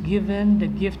everybody is given the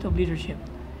gift of leadership.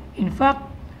 In fact,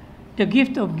 the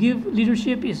gift of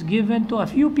leadership is given to a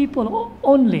few people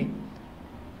only.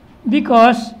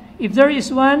 Because if there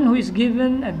is one who is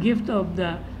given a gift of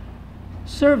the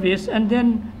service, and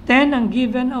then 10 ang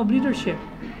given of leadership.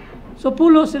 So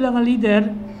pulo sila nga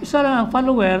leader, isa lang ang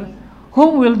follower,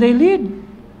 whom will they lead?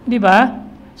 Di ba?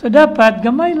 So dapat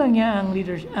gamay lang niya ang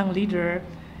leader,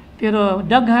 pero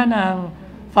daghan ang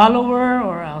follower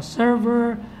or ang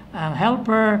server, ang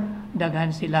helper, daghan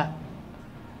sila.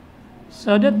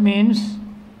 So that means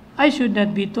I should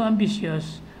not be too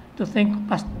ambitious to think,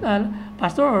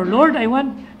 Pastor or Lord, I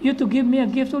want you to give me a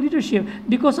gift of leadership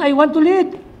because I want to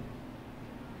lead.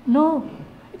 No,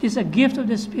 it is a gift of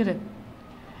the Spirit.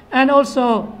 And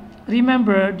also,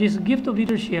 remember, this gift of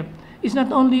leadership is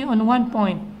not only on one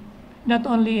point, not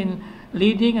only in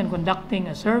leading and conducting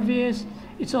a service,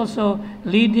 it's also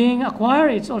leading a choir,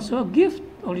 it's also a gift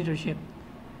of leadership.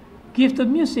 Gift of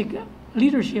music,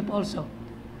 leadership also.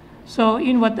 So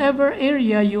in whatever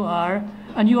area you are,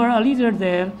 and you are a leader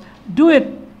there, do it.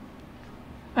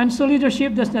 And so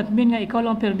leadership does not mean nga ikaw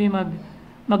lang pirmi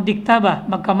magdikta ba,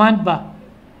 mag-command ba.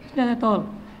 It's not at all.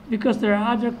 Because there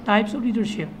are other types of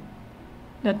leadership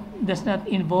that does not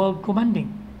involve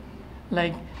commanding.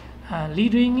 Like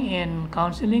leading in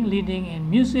counseling, leading in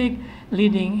music,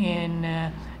 leading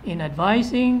in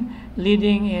advising,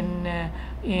 leading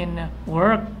in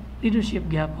work, leadership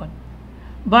gyapon.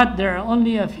 But there are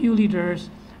only a few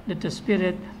leaders that the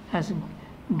Spirit has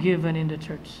given in the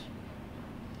church.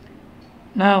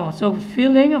 Now, so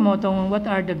feeling, what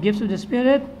are the gifts of the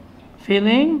Spirit?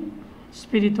 Feeling,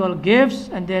 spiritual gifts,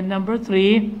 and then number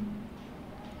 3,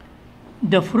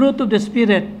 the fruit of the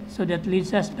Spirit. So that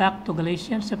leads us back to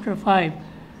Galatians chapter 5.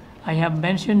 I have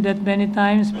mentioned that many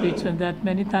times, preached on that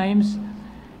many times.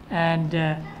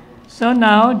 And so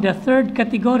now, the third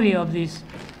category of these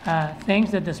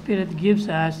things that the Spirit gives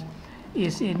us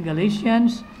is in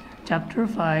Galatians chapter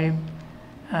 5,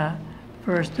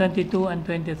 verse 22 and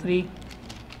 23.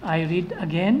 I read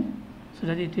again so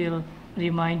that it will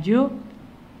remind you.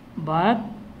 But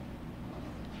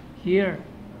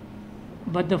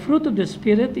the fruit of the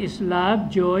Spirit is love,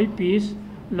 joy, peace,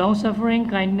 long-suffering,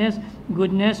 kindness,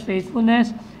 goodness,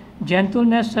 faithfulness,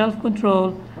 gentleness,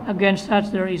 self-control. Against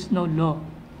such there is no law.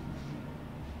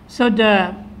 So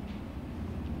the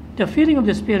feeling of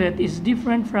the Spirit is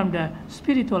different from the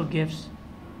spiritual gifts.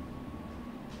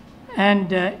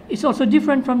 And it's also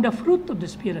different from the fruit of the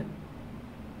Spirit.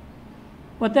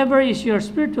 Whatever is your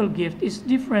spiritual gift is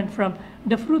different from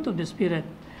the fruit of the Spirit.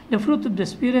 The fruit of the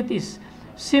Spirit is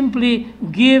simply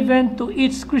given to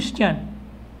each Christian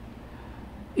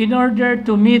in order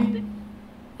to meet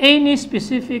any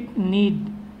specific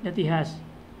need that he has.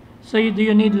 So do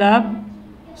you need love?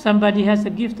 Somebody has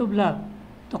the gift of love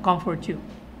to comfort you.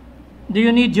 Do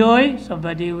you need joy?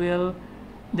 Somebody will,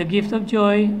 the gift of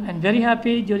joy, and very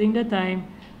happy during the time,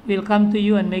 will come to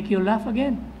you and make you laugh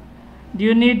again. Do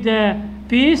you need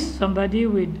peace? Somebody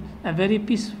with a very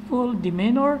peaceful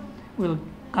demeanor will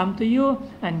come to you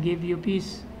and give you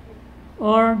peace.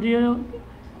 Or do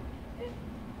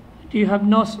you have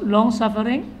no long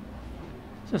suffering?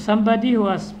 So somebody who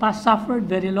has suffered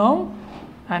very long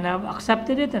and have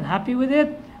accepted it and happy with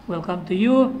it will come to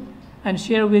you and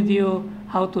share with you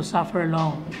how to suffer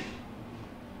long.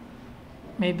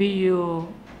 Maybe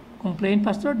you complain,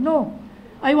 Pastor, no,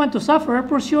 I want to suffer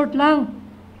for short lang.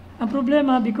 Ang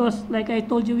problema, because like I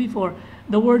told you before,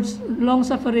 the word long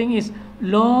suffering is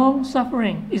long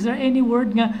suffering. Is there any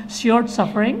word nga short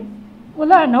suffering?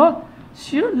 Wala, no?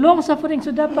 Long suffering,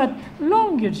 so dapat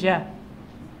long yun siya.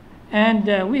 And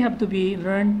we have to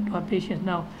learn to have patience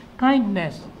now.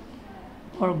 Kindness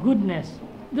or goodness.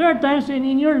 There are times when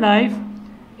in your life,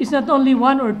 it's not only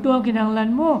 1 or 2 ang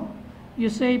kinahanglan mo. You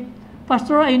say,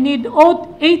 Pastor, I need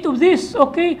 8 of this,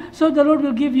 okay? So the Lord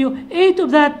will give you 8 of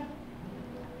that.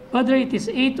 Whether it is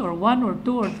 8 or 1 or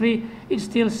 2 or 3, it's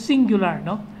still singular,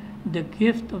 no? The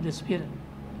gift of the Spirit.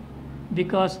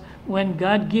 Because when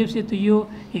God gives it to you,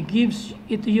 He gives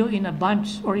it to you in a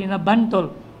bunch or in a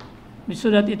bundle, so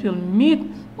that it will meet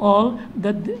all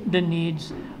the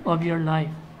needs of your life.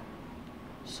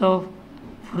 So,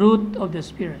 fruit of the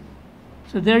Spirit.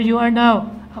 So there you are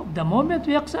now. The moment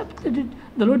we accepted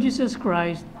the Lord Jesus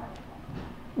Christ,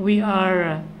 we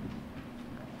are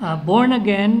born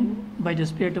again by the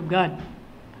Spirit of God.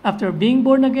 After being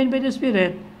born again by the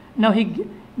Spirit, now He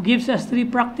gives us 3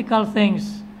 practical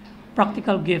things,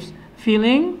 practical gifts.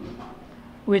 Feeling,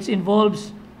 which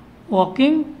involves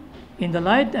walking in the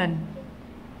light and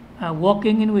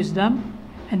walking in wisdom.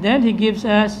 And then He gives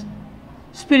us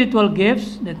spiritual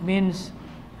gifts. That means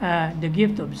the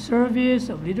gift of service,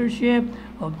 of leadership,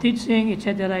 of teaching,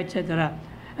 etc., etc.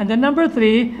 And then number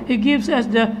 3, He gives us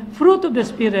the fruit of the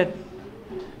Spirit,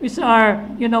 which are,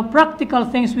 practical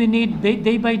things we need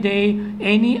day by day,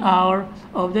 any hour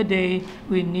of the day,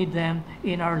 we need them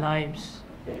in our lives.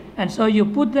 And so you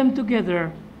put them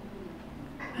together.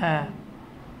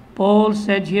 Paul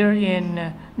said here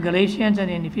in Galatians and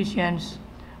in Ephesians,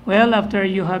 well, after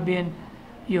you have been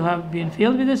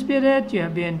filled with the Spirit, you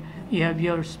have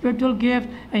your spiritual gift,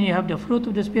 and you have the fruit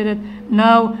of the Spirit.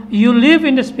 Now you live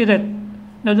in the Spirit.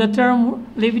 Now the term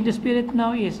live in the Spirit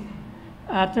now is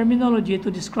terminology to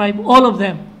describe all of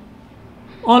them.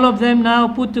 All of them now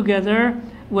put together,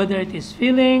 whether it is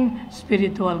feeling,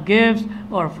 spiritual gifts,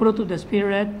 or fruit of the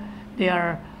Spirit, they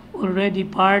are already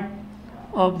part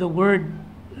of the word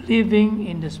living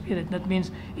in the Spirit. That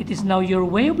means it is now your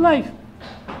way of life.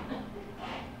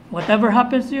 Whatever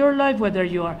happens to your life, whether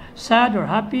you are sad or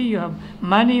happy, you have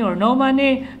money or no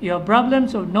money, you have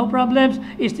problems or no problems,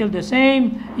 it's still the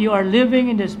same. You are living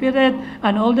in the Spirit,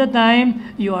 and all the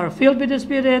time you are filled with the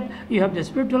Spirit, you have the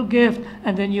spiritual gift,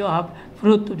 and then you have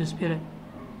fruit of the Spirit.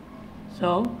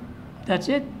 So, that's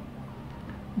it.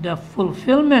 The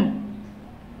fulfillment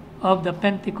of the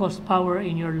Pentecost power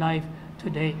in your life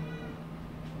today.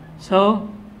 So,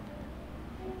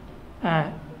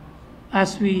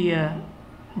 as we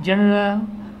generally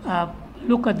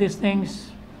look at these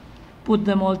things, put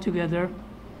them all together,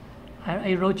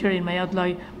 I wrote here in my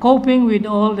outline, coping with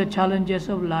all the challenges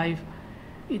of life.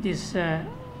 It is, I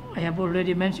have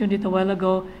already mentioned it a while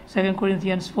ago, 2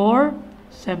 Corinthians 4,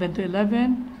 7 to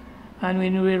 11. And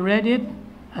when we read it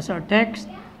as our text,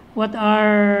 what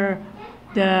are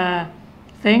the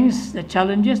things, the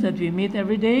challenges that we meet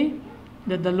every day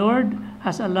that the Lord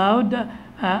has allowed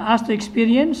us to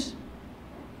experience?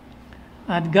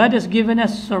 And God has given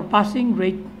us surpassing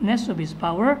greatness of His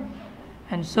power.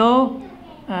 And so,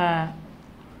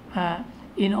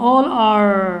 in all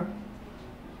our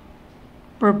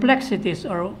perplexities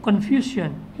or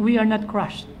confusion, we are not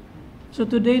crushed. So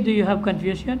today, do you have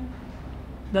confusion?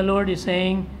 The Lord is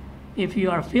saying, if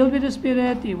you are filled with the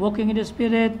Spirit, you're walking in the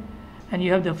Spirit, and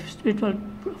you have the spiritual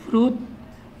fruit,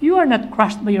 you are not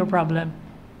crushed by your problem.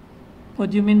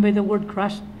 What do you mean by the word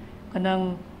crushed?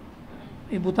 Kanang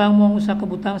ibutang mo sa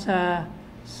kabutang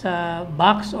sa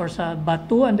box or sa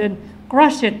bato and then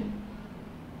crush it.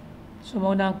 So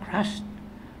mo nang crushed.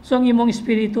 So ang imong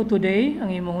espiritu today,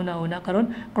 ang imong una-una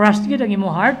karon, crushed gyud ang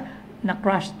imong heart, na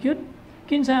crushed gyud.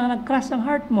 Kinsa ang nag-crush ang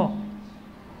heart mo?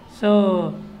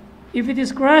 So if it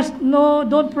is crushed, no,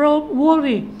 don't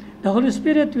worry. The Holy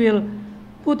Spirit will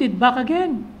put it back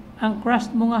again. Ang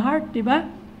crushed mo nga heart, di ba?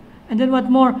 And then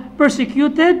what more?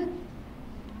 Persecuted,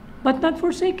 but not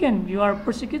forsaken. You are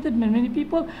persecuted by many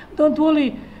people. Don't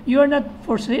worry. You are not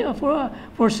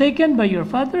forsaken by your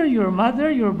father, your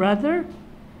mother, your brother.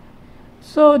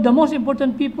 So the most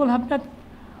important people have not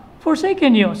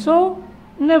forsaken you. So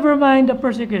never mind the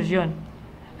persecution.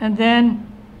 And then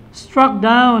struck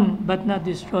down but not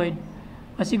destroyed.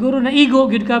 Siguro na igo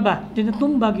gyud ka ba?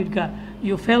 Dinatumba gyud ka.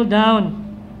 You fell down.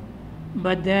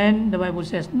 But then the Bible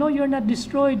says, no, you're not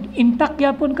destroyed. Intact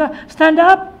yapon ka. Stand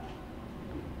up.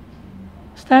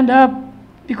 Stand up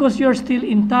because you're still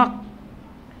intact.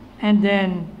 And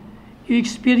then you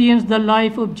experience the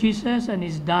life of Jesus and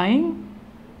His dying.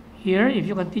 Here, if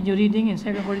you continue reading in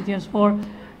 2 Corinthians 4,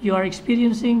 you are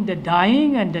experiencing the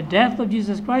dying and the death of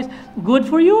Jesus Christ. Good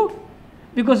for you.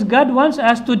 Because God wants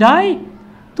us to die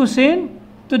to sin,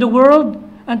 to the world,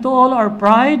 and to all our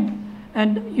pride,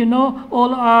 and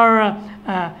all our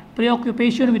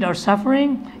preoccupation with our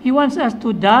suffering. He wants us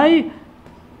to die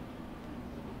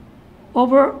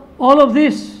over all of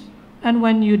this. And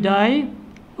when you die,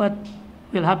 what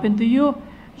will happen to you?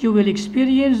 You will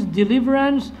experience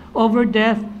deliverance over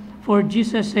death for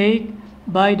Jesus' sake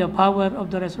by the power of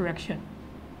the resurrection.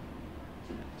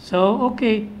 So,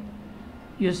 okay.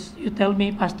 You tell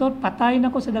me, Pastor, patay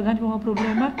na ko sa daghan ko mga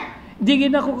problema. Di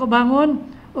gid ako kabangon.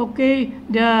 Okay,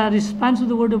 the response to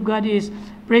the Word of God is,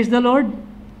 praise the Lord,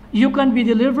 you can be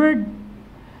delivered.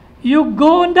 You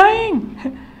go on dying.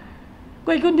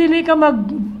 Kung dili ka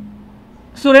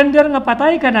mag-surrender nga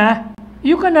patay ka na,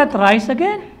 you cannot rise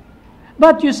again.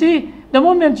 But you see, the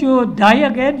moment you die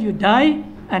again, you die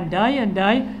and die and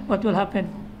die, what will happen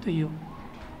to you?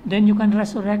 Then you can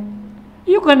resurrect.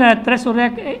 You cannot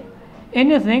resurrect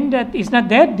anything that is not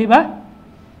dead, di ba?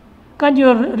 Can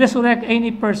you resurrect any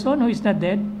person who is not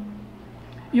dead?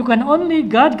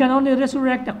 God can only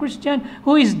resurrect a Christian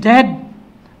who is dead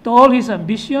to all his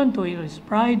ambition, to his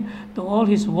pride, to all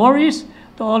his worries,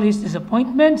 to all his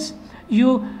disappointments.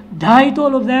 You die to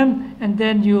all of them, and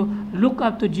then you look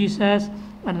up to Jesus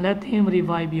and let Him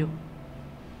revive you.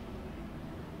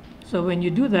 So when you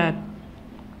do that,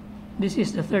 this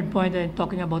is the third point I'm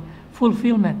talking about,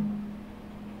 fulfillment.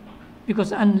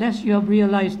 Because unless you have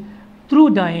realized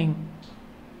through dying,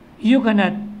 you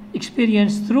cannot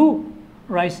experience through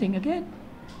rising again.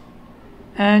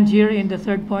 And here in the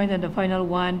third point and the final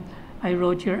one, I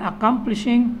wrote here,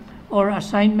 accomplishing our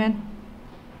assignment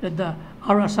that the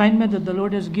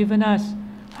Lord has given us.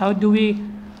 How do we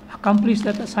accomplish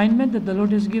that assignment that the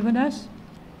Lord has given us?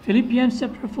 Philippians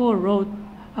chapter 4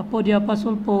 the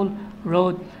Apostle Paul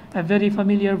wrote a very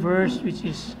familiar verse which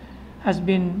has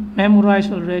been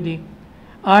memorized already.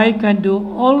 I can do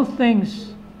all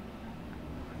things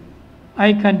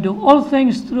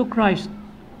through Christ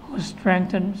who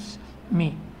strengthens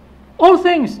me. All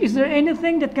things. Is there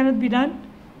anything that cannot be done?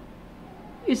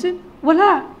 Is it?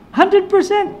 Wala.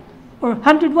 100% or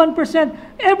 101%.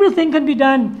 Everything can be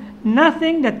done.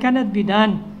 Nothing that cannot be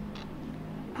done.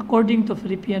 According to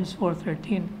Philippians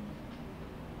 4:13.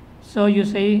 So you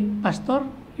say, Pastor,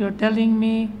 you're telling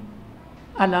me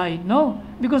a lie. No,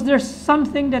 because there's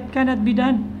something that cannot be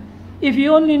done. If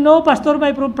you only know, Pastor,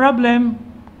 my problem,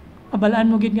 abalaan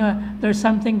mo gid nga there's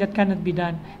something that cannot be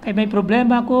done. Kay may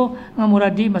problema ko nga mura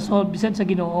di masolve bisan sa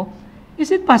Ginoo.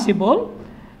 Is it possible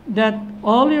that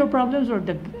all your problems or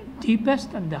the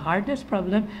deepest and the hardest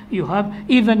problem you have,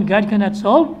 even God cannot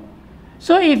solve?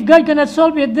 So if God cannot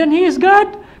solve it, then He is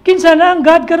God. Kinsa na ang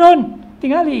God karon?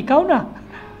 Tingali ikaw na.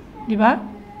 Di ba?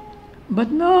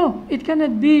 But no, it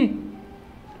cannot be.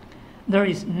 There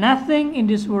is nothing in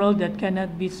this world that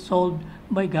cannot be solved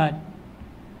by God.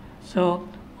 So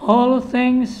all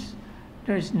things,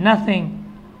 there is nothing.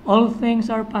 All things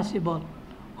are possible.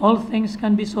 All things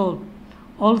can be solved.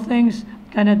 All things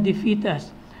cannot defeat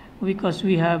us because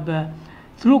we have,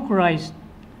 through Christ,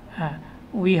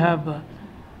 we have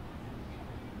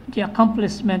the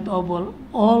accomplishment of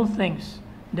all things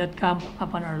that come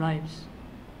upon our lives.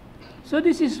 So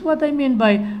this is what I mean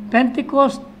by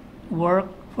Pentecost work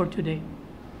for today.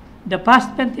 The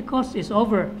past Pentecost is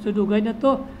over. So dugay na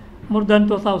to. More than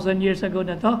 2,000 years ago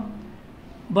na to.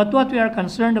 But what we are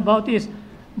concerned about is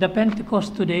the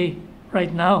Pentecost today,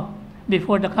 right now,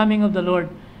 before the coming of the Lord.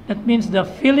 That means the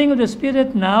filling of the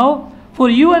Spirit now for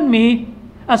you and me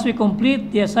as we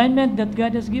complete the assignment that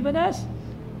God has given us.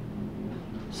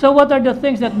 So what are the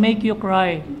things that make you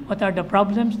cry? What are the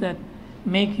problems that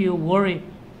make you worry?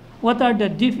 What are the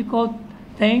difficult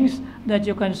things that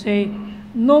you can say,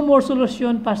 no more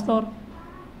solution, Pastor?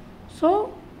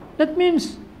 So that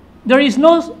means there is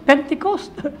no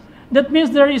Pentecost. That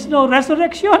means there is no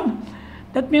resurrection.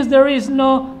 That means there is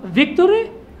no victory.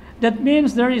 That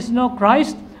means there is no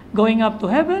Christ going up to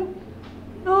heaven.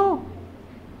 No.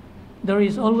 There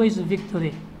is always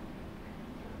victory.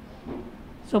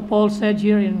 So Paul said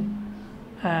here in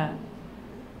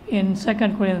 2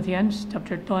 Corinthians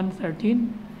chapter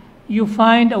 13, you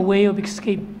find a way of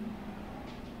escape.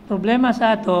 Problema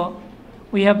sa ato,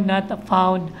 we have not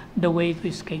found the way to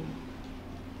escape.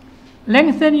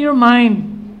 Lengthen your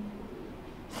mind.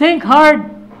 Think hard.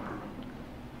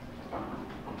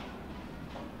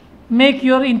 Make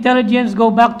your intelligence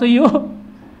go back to you.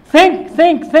 Think.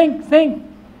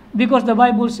 Because the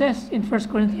Bible says in 1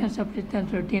 Corinthians chapter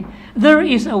 13, there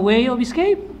is a way of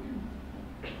escape.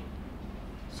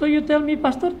 So you tell me,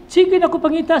 Pastor, sige na ko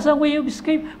pangita sa way of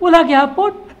escape. Wala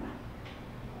gihapon.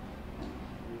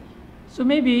 So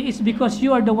maybe it's because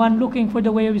you are the one looking for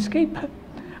the way of escape.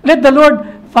 Let the Lord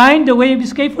find the way of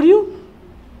escape for you.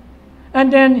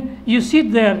 And then you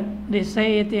sit there. They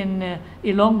say it in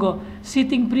Ilonggo,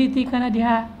 sitting pretty ka na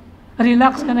diha.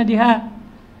 Relax ka na diha.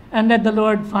 And let the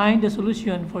Lord find the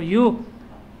solution for you.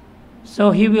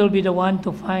 So He will be the one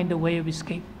to find the way of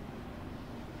escape.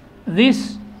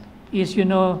 This is,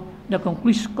 the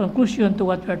conclusion to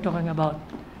what we are talking about.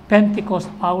 Pentecost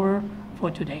power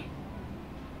for today.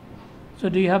 So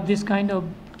do you have this kind of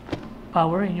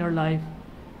power in your life?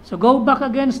 So go back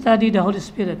again, study the Holy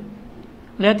Spirit.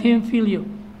 Let Him fill you.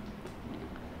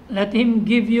 Let Him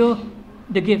give you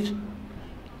the gift.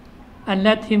 And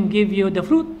let Him give you the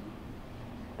fruit.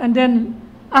 And then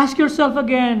ask yourself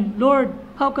again, Lord,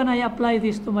 how can I apply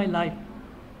this to my life?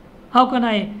 How can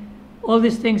all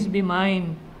these things be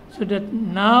mine? So that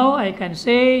now I can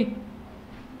say,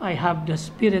 I have the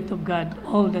Spirit of God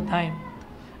all the time.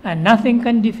 And nothing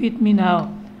can defeat me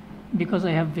now because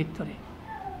I have victory.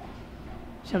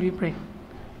 Shall we pray?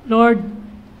 Lord,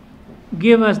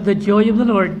 give us the joy of the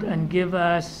Lord and give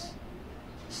us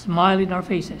smile in our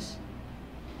faces.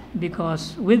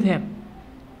 Because with Him,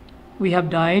 we have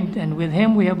died, and with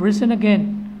Him we have risen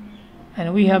again.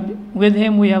 And with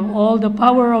Him we have all the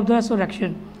power of the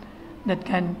resurrection that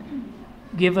can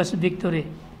give us victory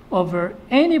over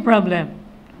any problem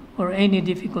or any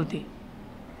difficulty.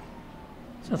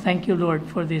 So thank you, Lord,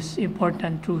 for this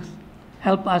important truth.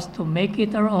 Help us to make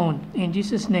it our own. In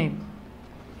Jesus' name,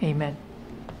 amen.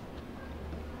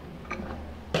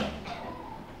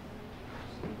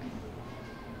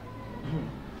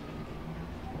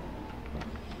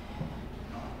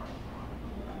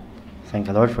 Thank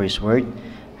the Lord for His word.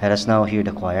 Let us now hear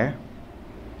the choir.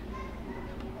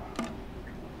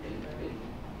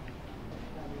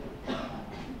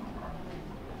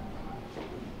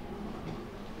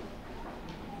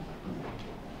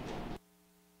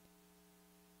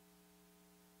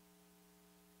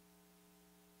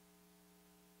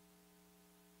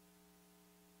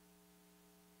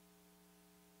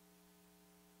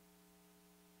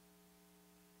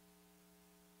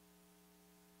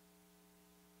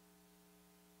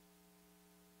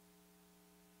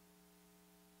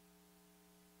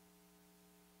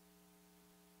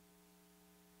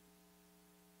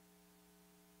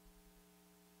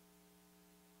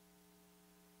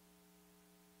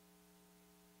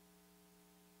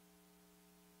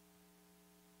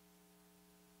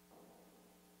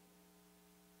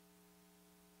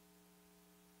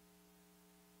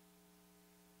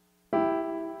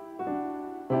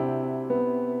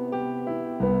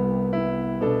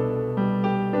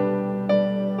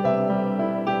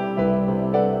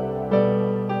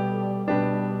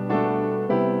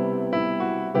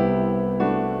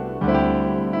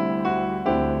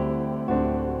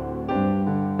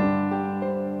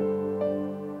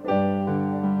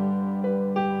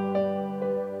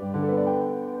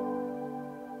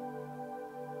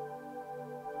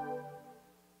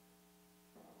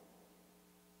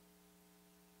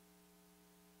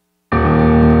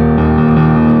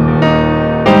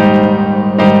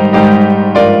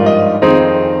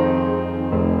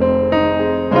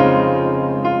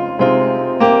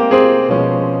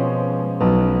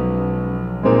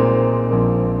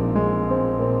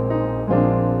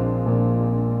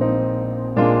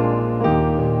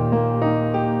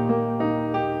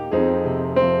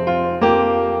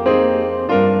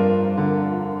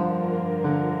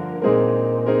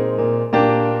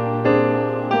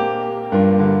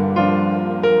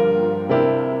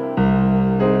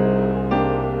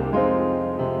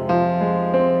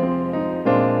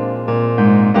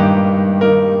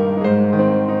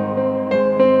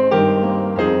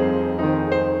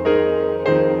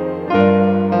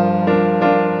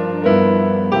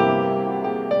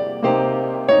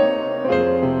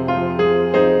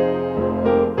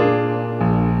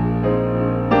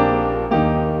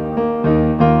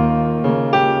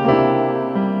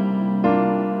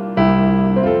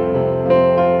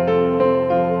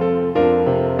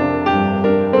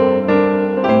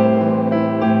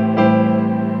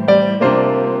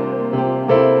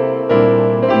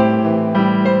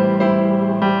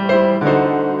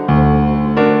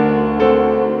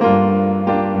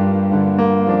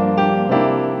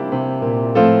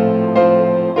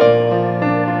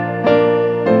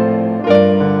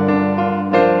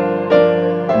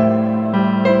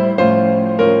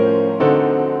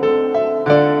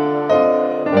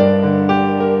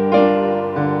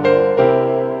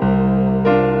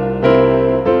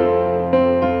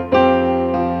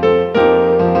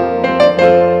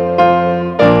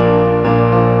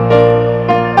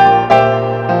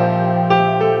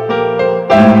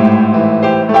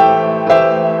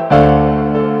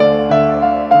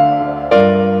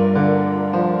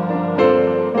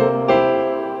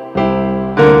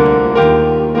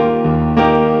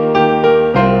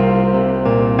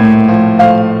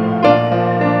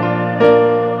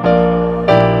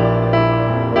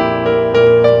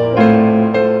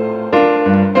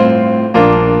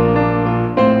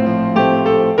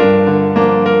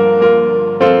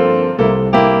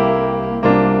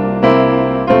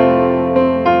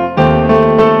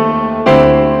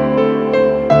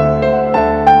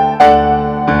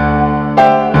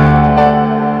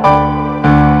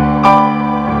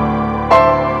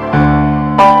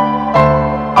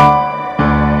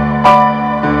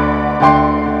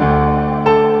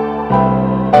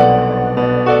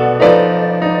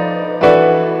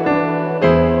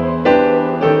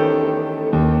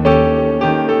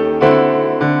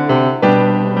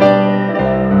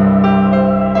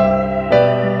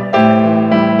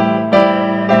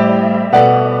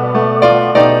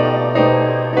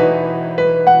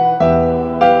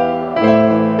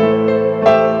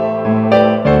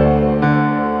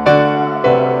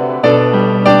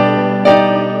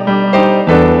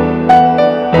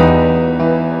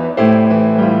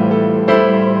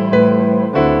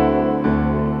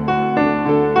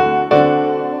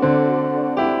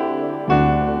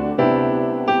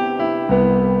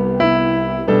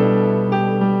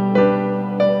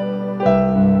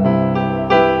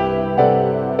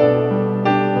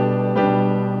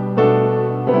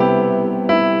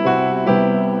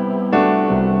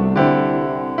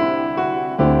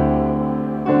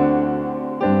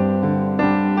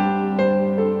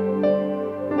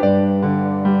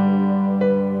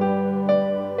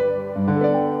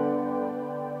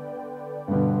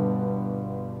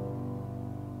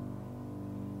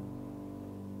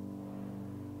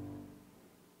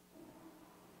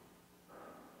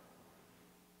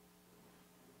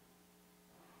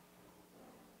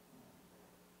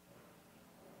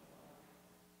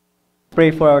 Pray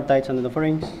for our tithes and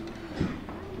offerings.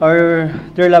 Our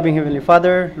dear loving Heavenly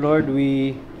Father, Lord,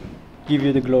 we give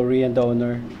you the glory and the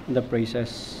honor and the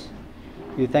praises.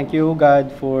 We thank you, God,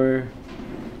 for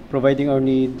providing our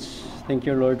needs. Thank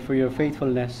you, Lord, for your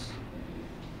faithfulness.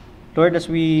 Lord, as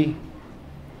we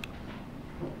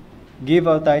give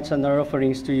our tithes and our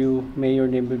offerings to you, may your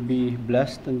name will be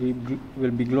blessed and we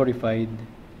will be glorified.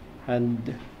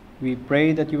 And we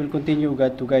pray that you will continue,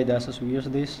 God, to guide us as we use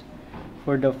this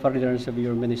for the furtherance of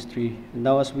your ministry. And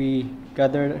now as we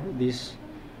gather these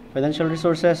financial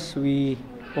resources, we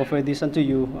offer this unto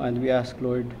you, and we ask,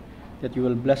 Lord, that you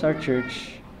will bless our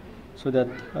church so that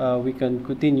we can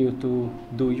continue to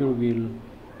do your will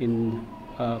in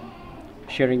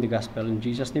sharing the gospel. In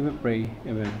Jesus' name we pray.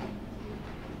 Amen.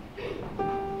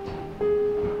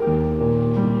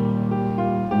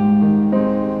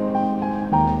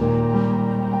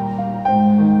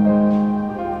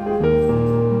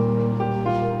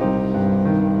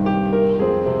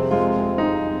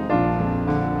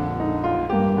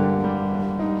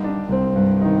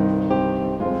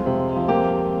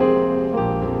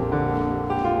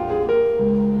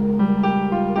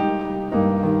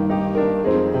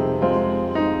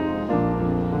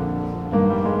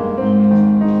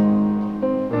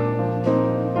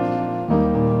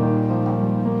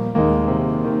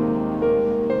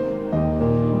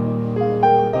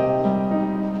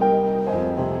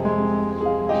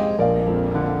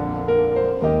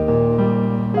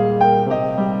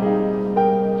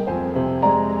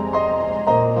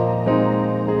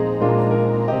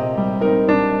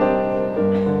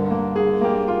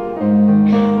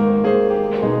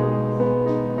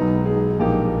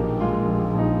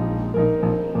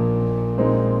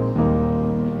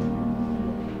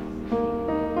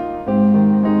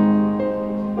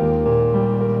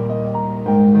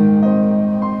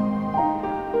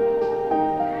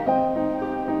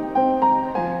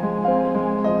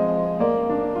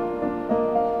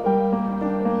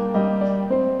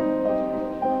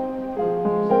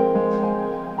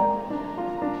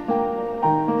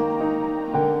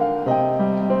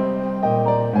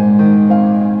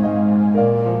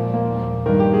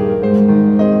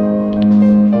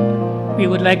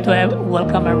 Would like to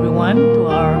welcome everyone to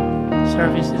our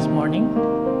service this morning,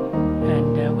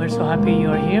 and we're so happy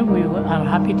you are here. We are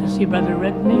happy to see Brother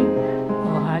Redney,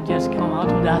 who had just come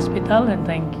out of the hospital, and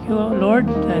thank you, Lord,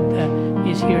 that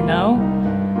he's here now.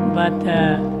 But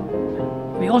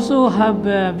we also have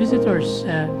visitors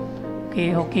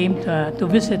who came to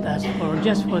visit us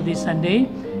for this Sunday.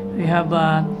 We have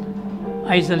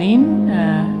Isaline,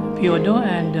 Piodo,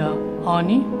 and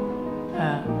Oni,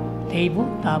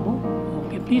 Tabo.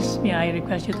 Please, may I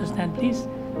request you to stand, please?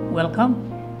 Welcome.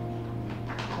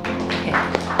 Okay.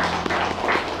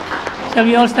 Shall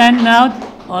we all stand now?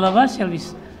 All of us, shall we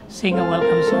sing a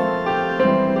welcome song?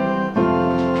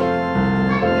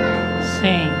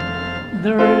 Sing.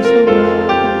 There's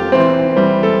a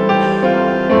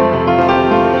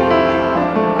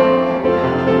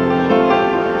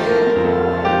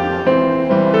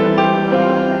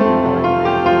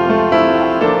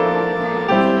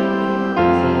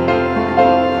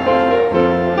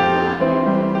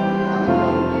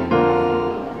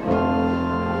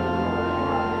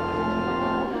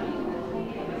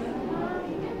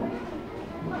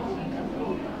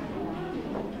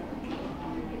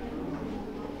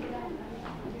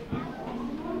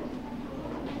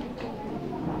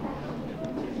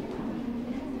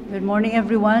Good morning,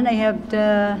 everyone. I have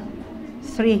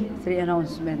three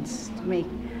announcements to make.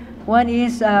 One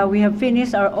is we have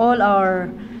finished all our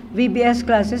VBS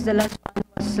classes. The last one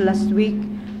was last week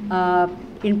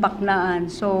in Paknaan.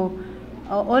 So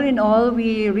all in all,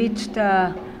 we reached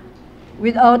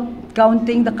without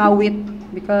counting the Kawit,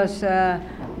 because the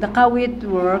Kawit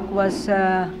work was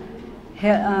as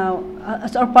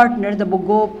our partner, the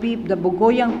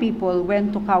Bogoyang people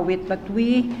went to Kawit, but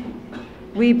we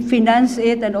financed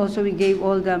it, and also we gave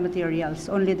all the materials.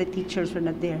 Only the teachers were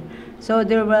not there. So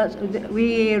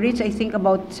we reached, I think,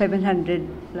 about 700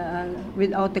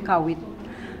 without the Kawit.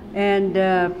 And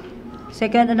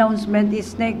second announcement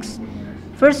is next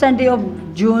first Sunday of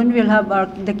June, we'll have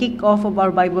the kick-off of our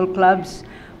Bible clubs.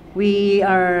 We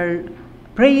are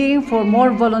praying for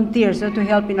more volunteers to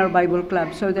help in our Bible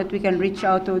club, so that we can reach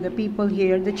out to the people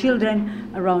here, the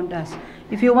children around us.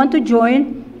 If you want to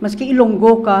join, maski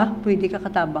Ilonggo ka, pwede ka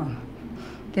katabang.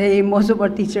 Okay, most of our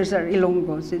teachers are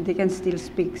Ilonggo, so they can still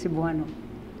speak Cebuano.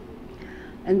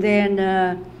 And then,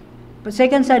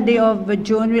 second Sunday of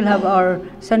June, we'll have our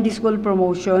Sunday school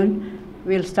promotion.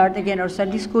 We'll start again our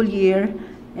Sunday school year,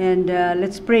 and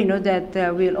let's pray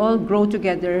that we'll all grow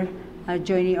together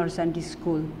joining our Sunday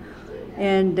school.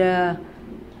 And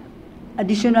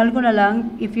additional ko na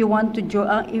lang, if you want to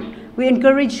join, we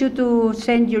encourage you to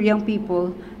send your young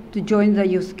people to join the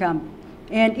youth camp.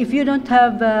 And if you don't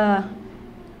have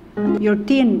your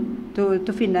teen to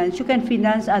finance, you can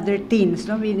finance other teens.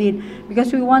 No, we need,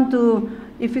 because we want to,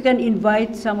 if you can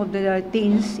invite some of the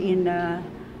teens in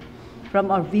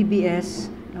from our VBS,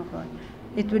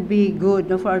 it would be good,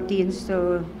 no, for our teens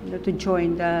to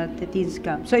join the teens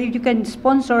camp. So if you can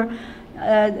sponsor,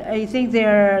 I think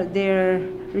their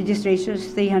registration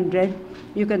is 300.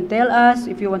 You can tell us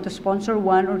if you want to sponsor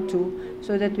 1 or 2,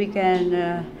 so that we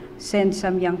can send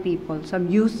some young people, some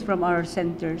youth from our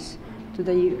centers to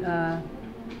the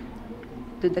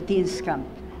teens camp.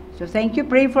 So thank you.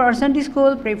 Pray for our Sunday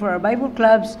school, pray for our Bible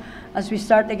clubs as we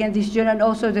start again this June, and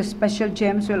also the special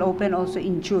gems will open also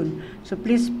in June. So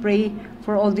please pray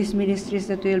for all these ministries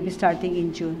that will be starting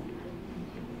in June.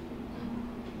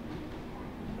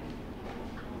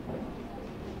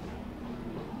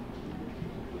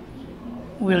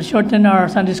 We'll shorten our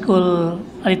Sunday school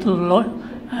a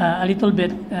little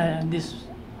bit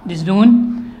this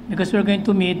noon, because we're going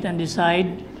to meet and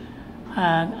decide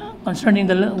concerning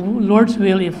the Lord's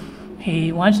will, if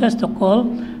He wants us to call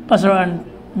Pastor and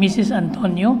Mrs.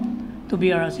 Antonio to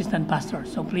be our assistant pastor.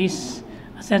 So please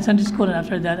attend Sunday school, and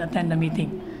after that attend the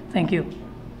meeting. Thank you.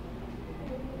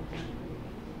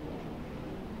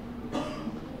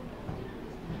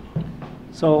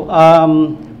 So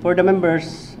for the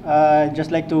members, I'd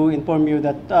just like to inform you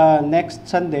that next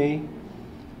Sunday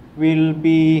we'll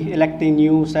be electing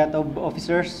new set of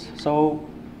officers. So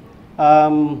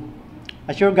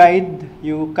as your guide,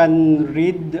 you can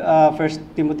read 1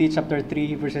 Timothy chapter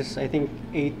 3 verses, I think,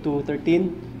 8 to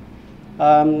 13.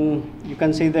 You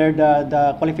can see there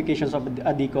the qualifications of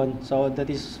a deacon. So that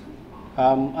is,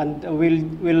 and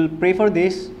we'll pray for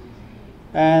this,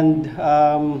 and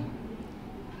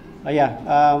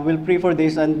we'll pray for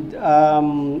this, and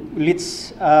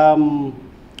let's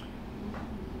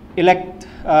elect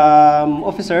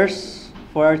officers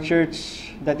for our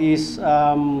church that is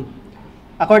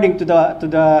according to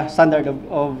the standard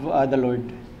of the Lord.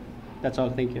 That's all.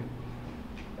 Thank you.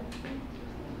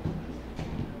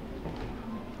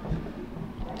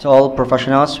 To all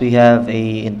professionals, we have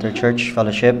a interchurch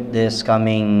fellowship this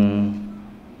coming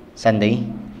Sunday,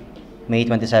 May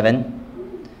 27,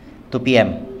 2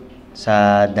 p.m.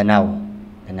 sa Danau.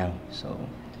 So,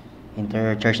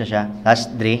 interchurch na siya.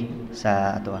 Last day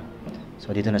sa Atua. So,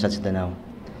 dito na sa Danau.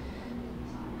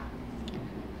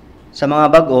 Sa mga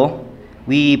bago,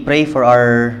 we pray for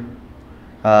our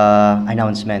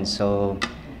announcements. So,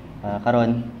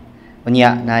 karon,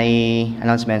 unya na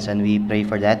announcements, and we pray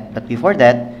for that. But before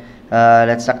that,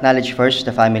 let's acknowledge first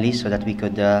the families so that we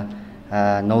could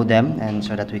know them, and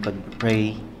so that we could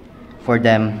pray for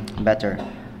them better.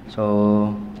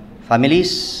 So,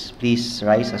 families, please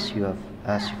rise as you've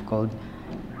called.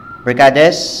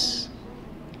 Mercades,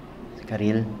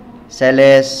 Karil,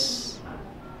 Celes,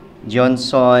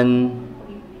 Johnson,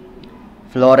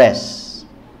 Flores,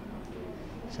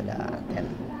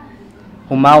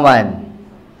 Humawan,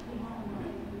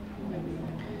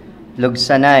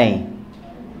 Lugsanay,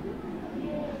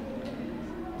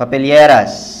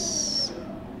 Papelieras,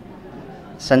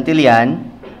 Santillan,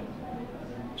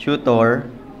 Tutor,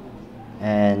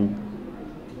 and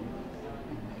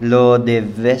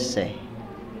Lodevese.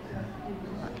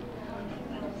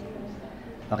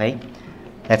 Okay,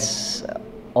 let's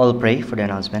all pray for the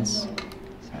announcements.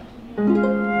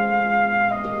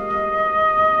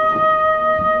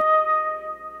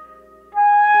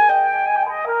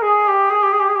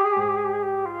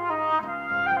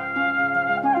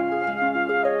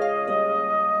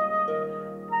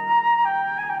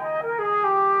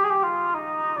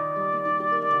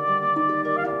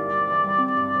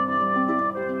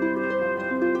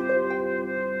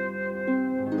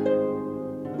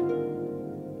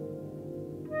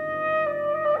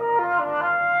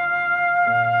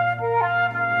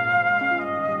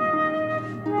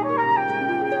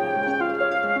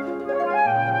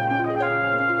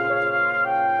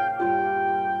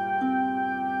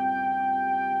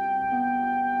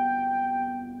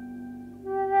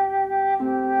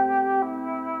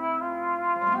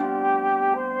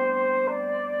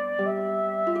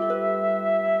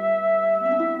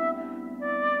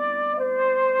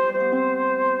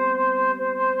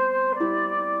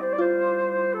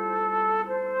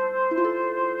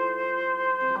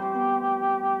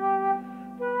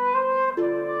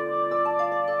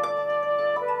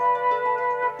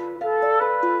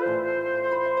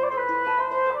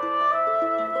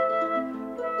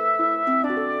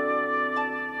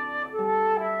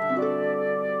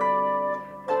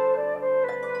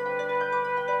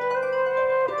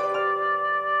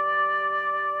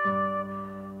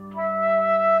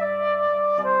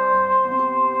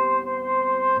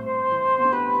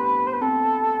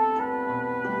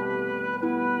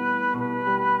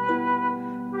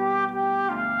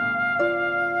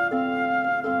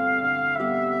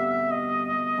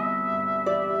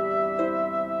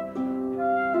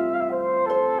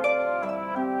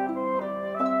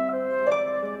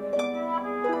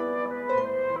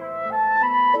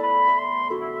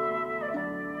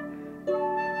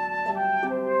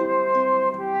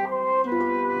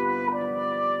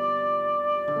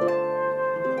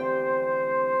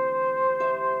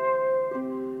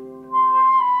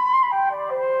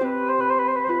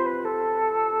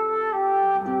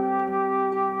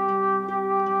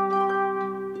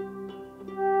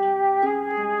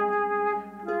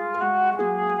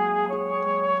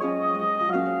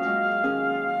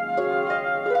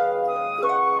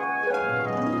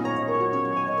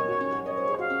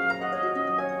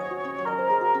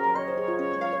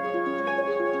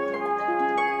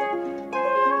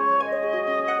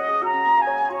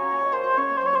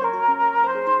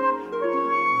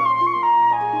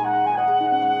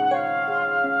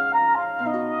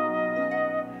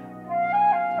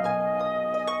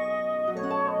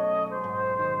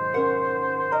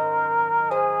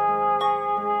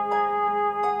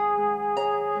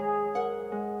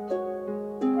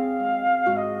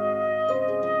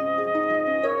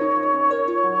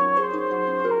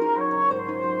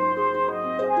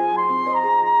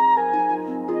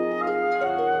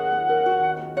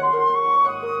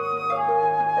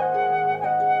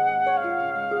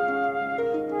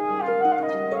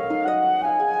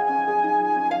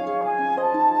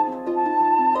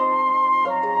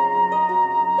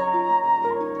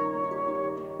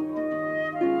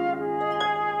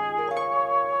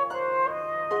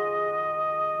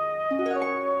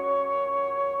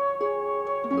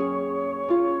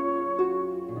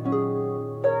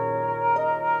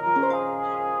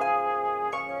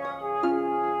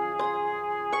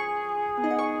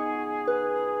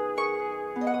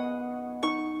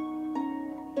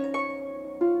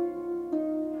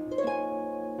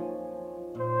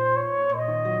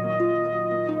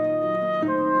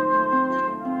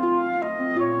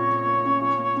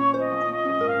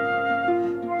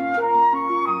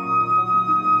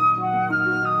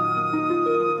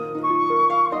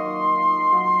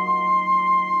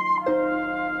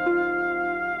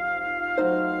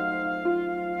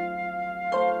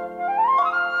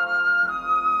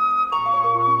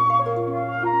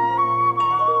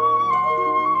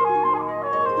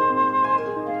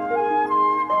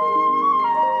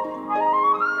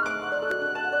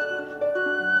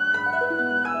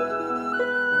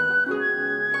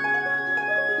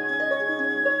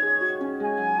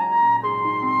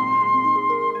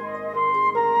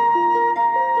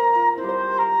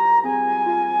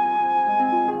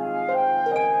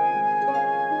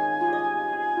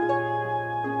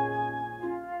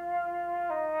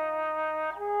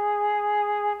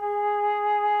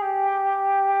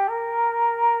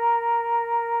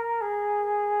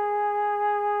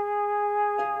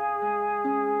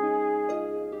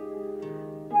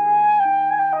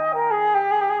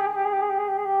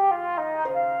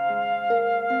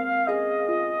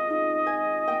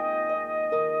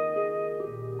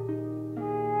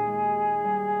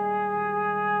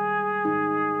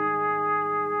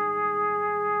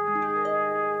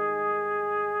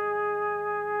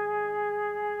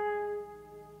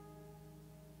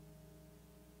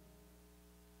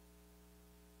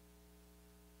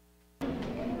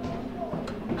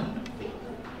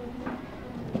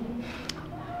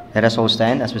 Let us all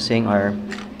stand as we sing our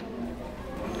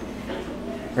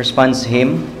response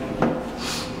hymn,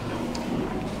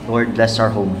 Lord, bless our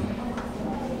home.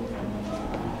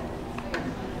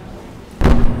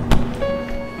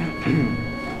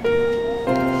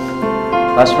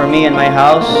 As for me and my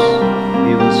house,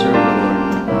 we will serve the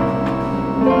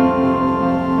Lord.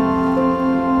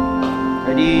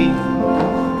 Ready?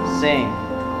 Sing.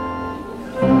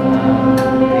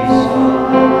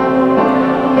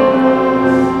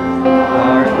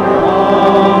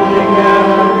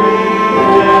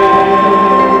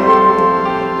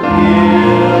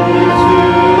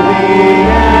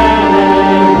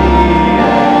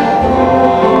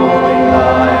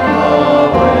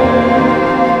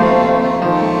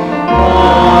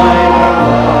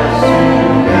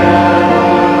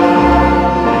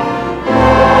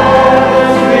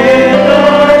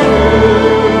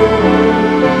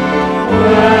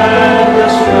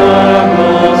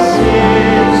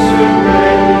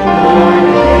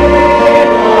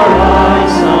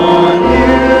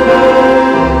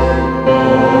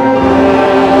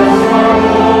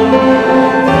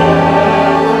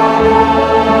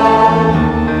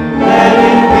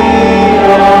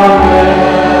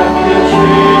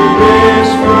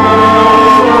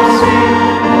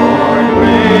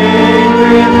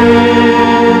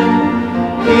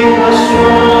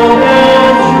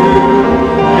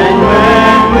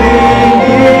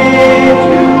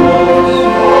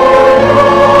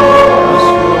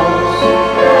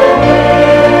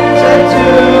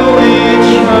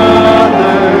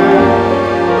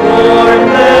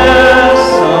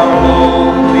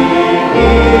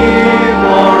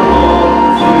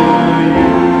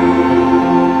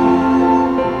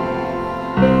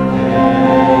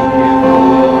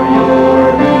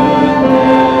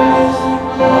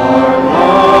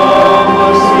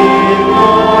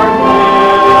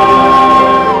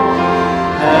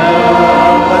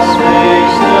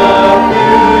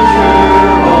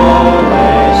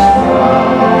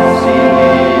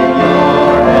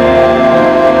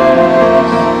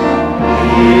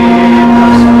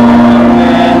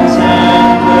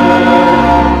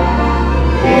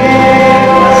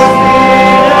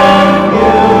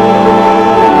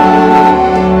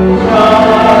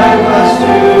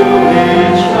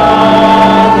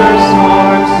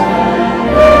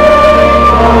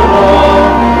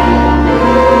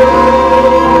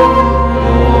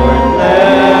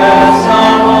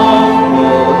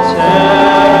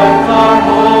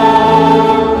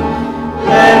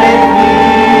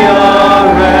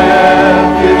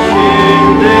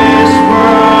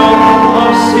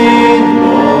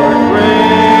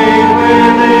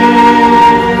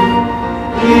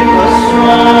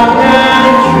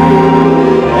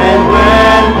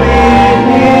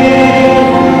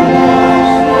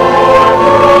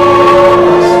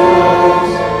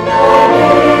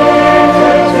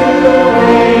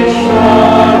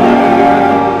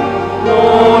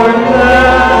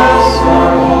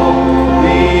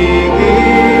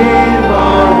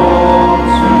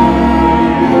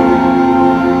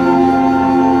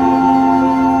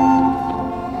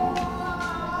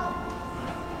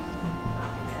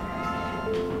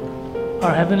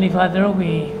 Our Heavenly Father,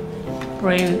 we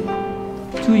pray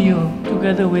to you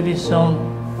together with this song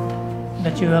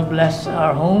that you will bless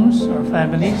our homes, our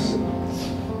families,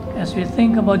 as we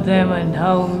think about them and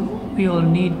how we all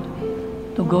need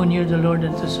to go near the Lord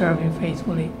and to serve Him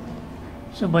faithfully.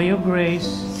 So by your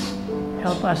grace,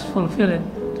 help us fulfill it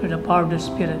through the power of the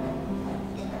Spirit.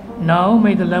 Now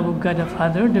may the love of God the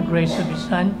Father, the grace of His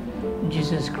Son,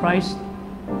 Jesus Christ,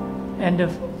 and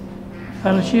the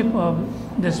fellowship of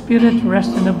the Spirit rest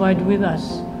and abide with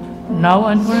us, now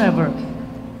and forever.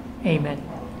 Amen.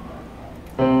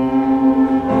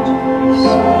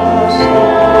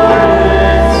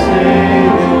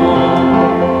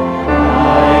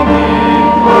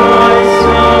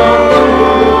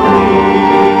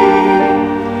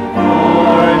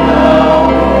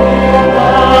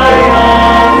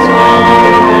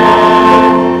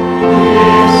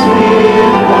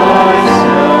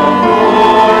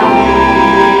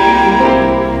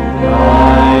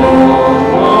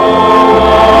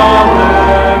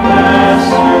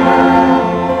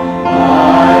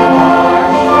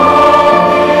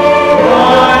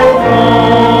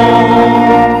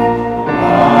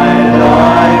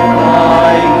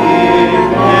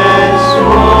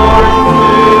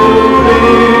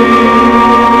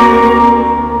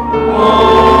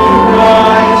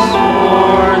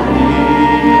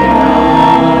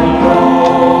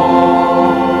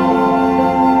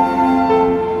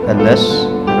 God bless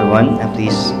everyone, and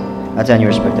please attend your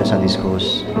respective Sunday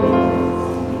schools.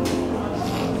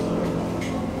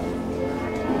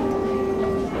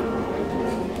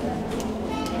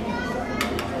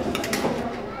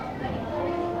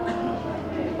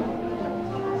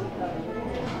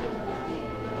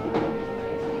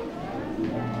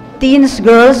 teens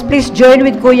girls, please join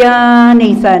with Kuya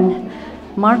Nathan.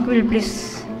 Mark will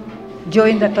please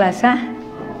join the class, ha?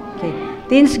 Okay.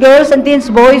 Teens girls and teens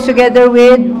boys together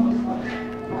with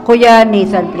Kuya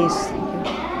Nathan, please.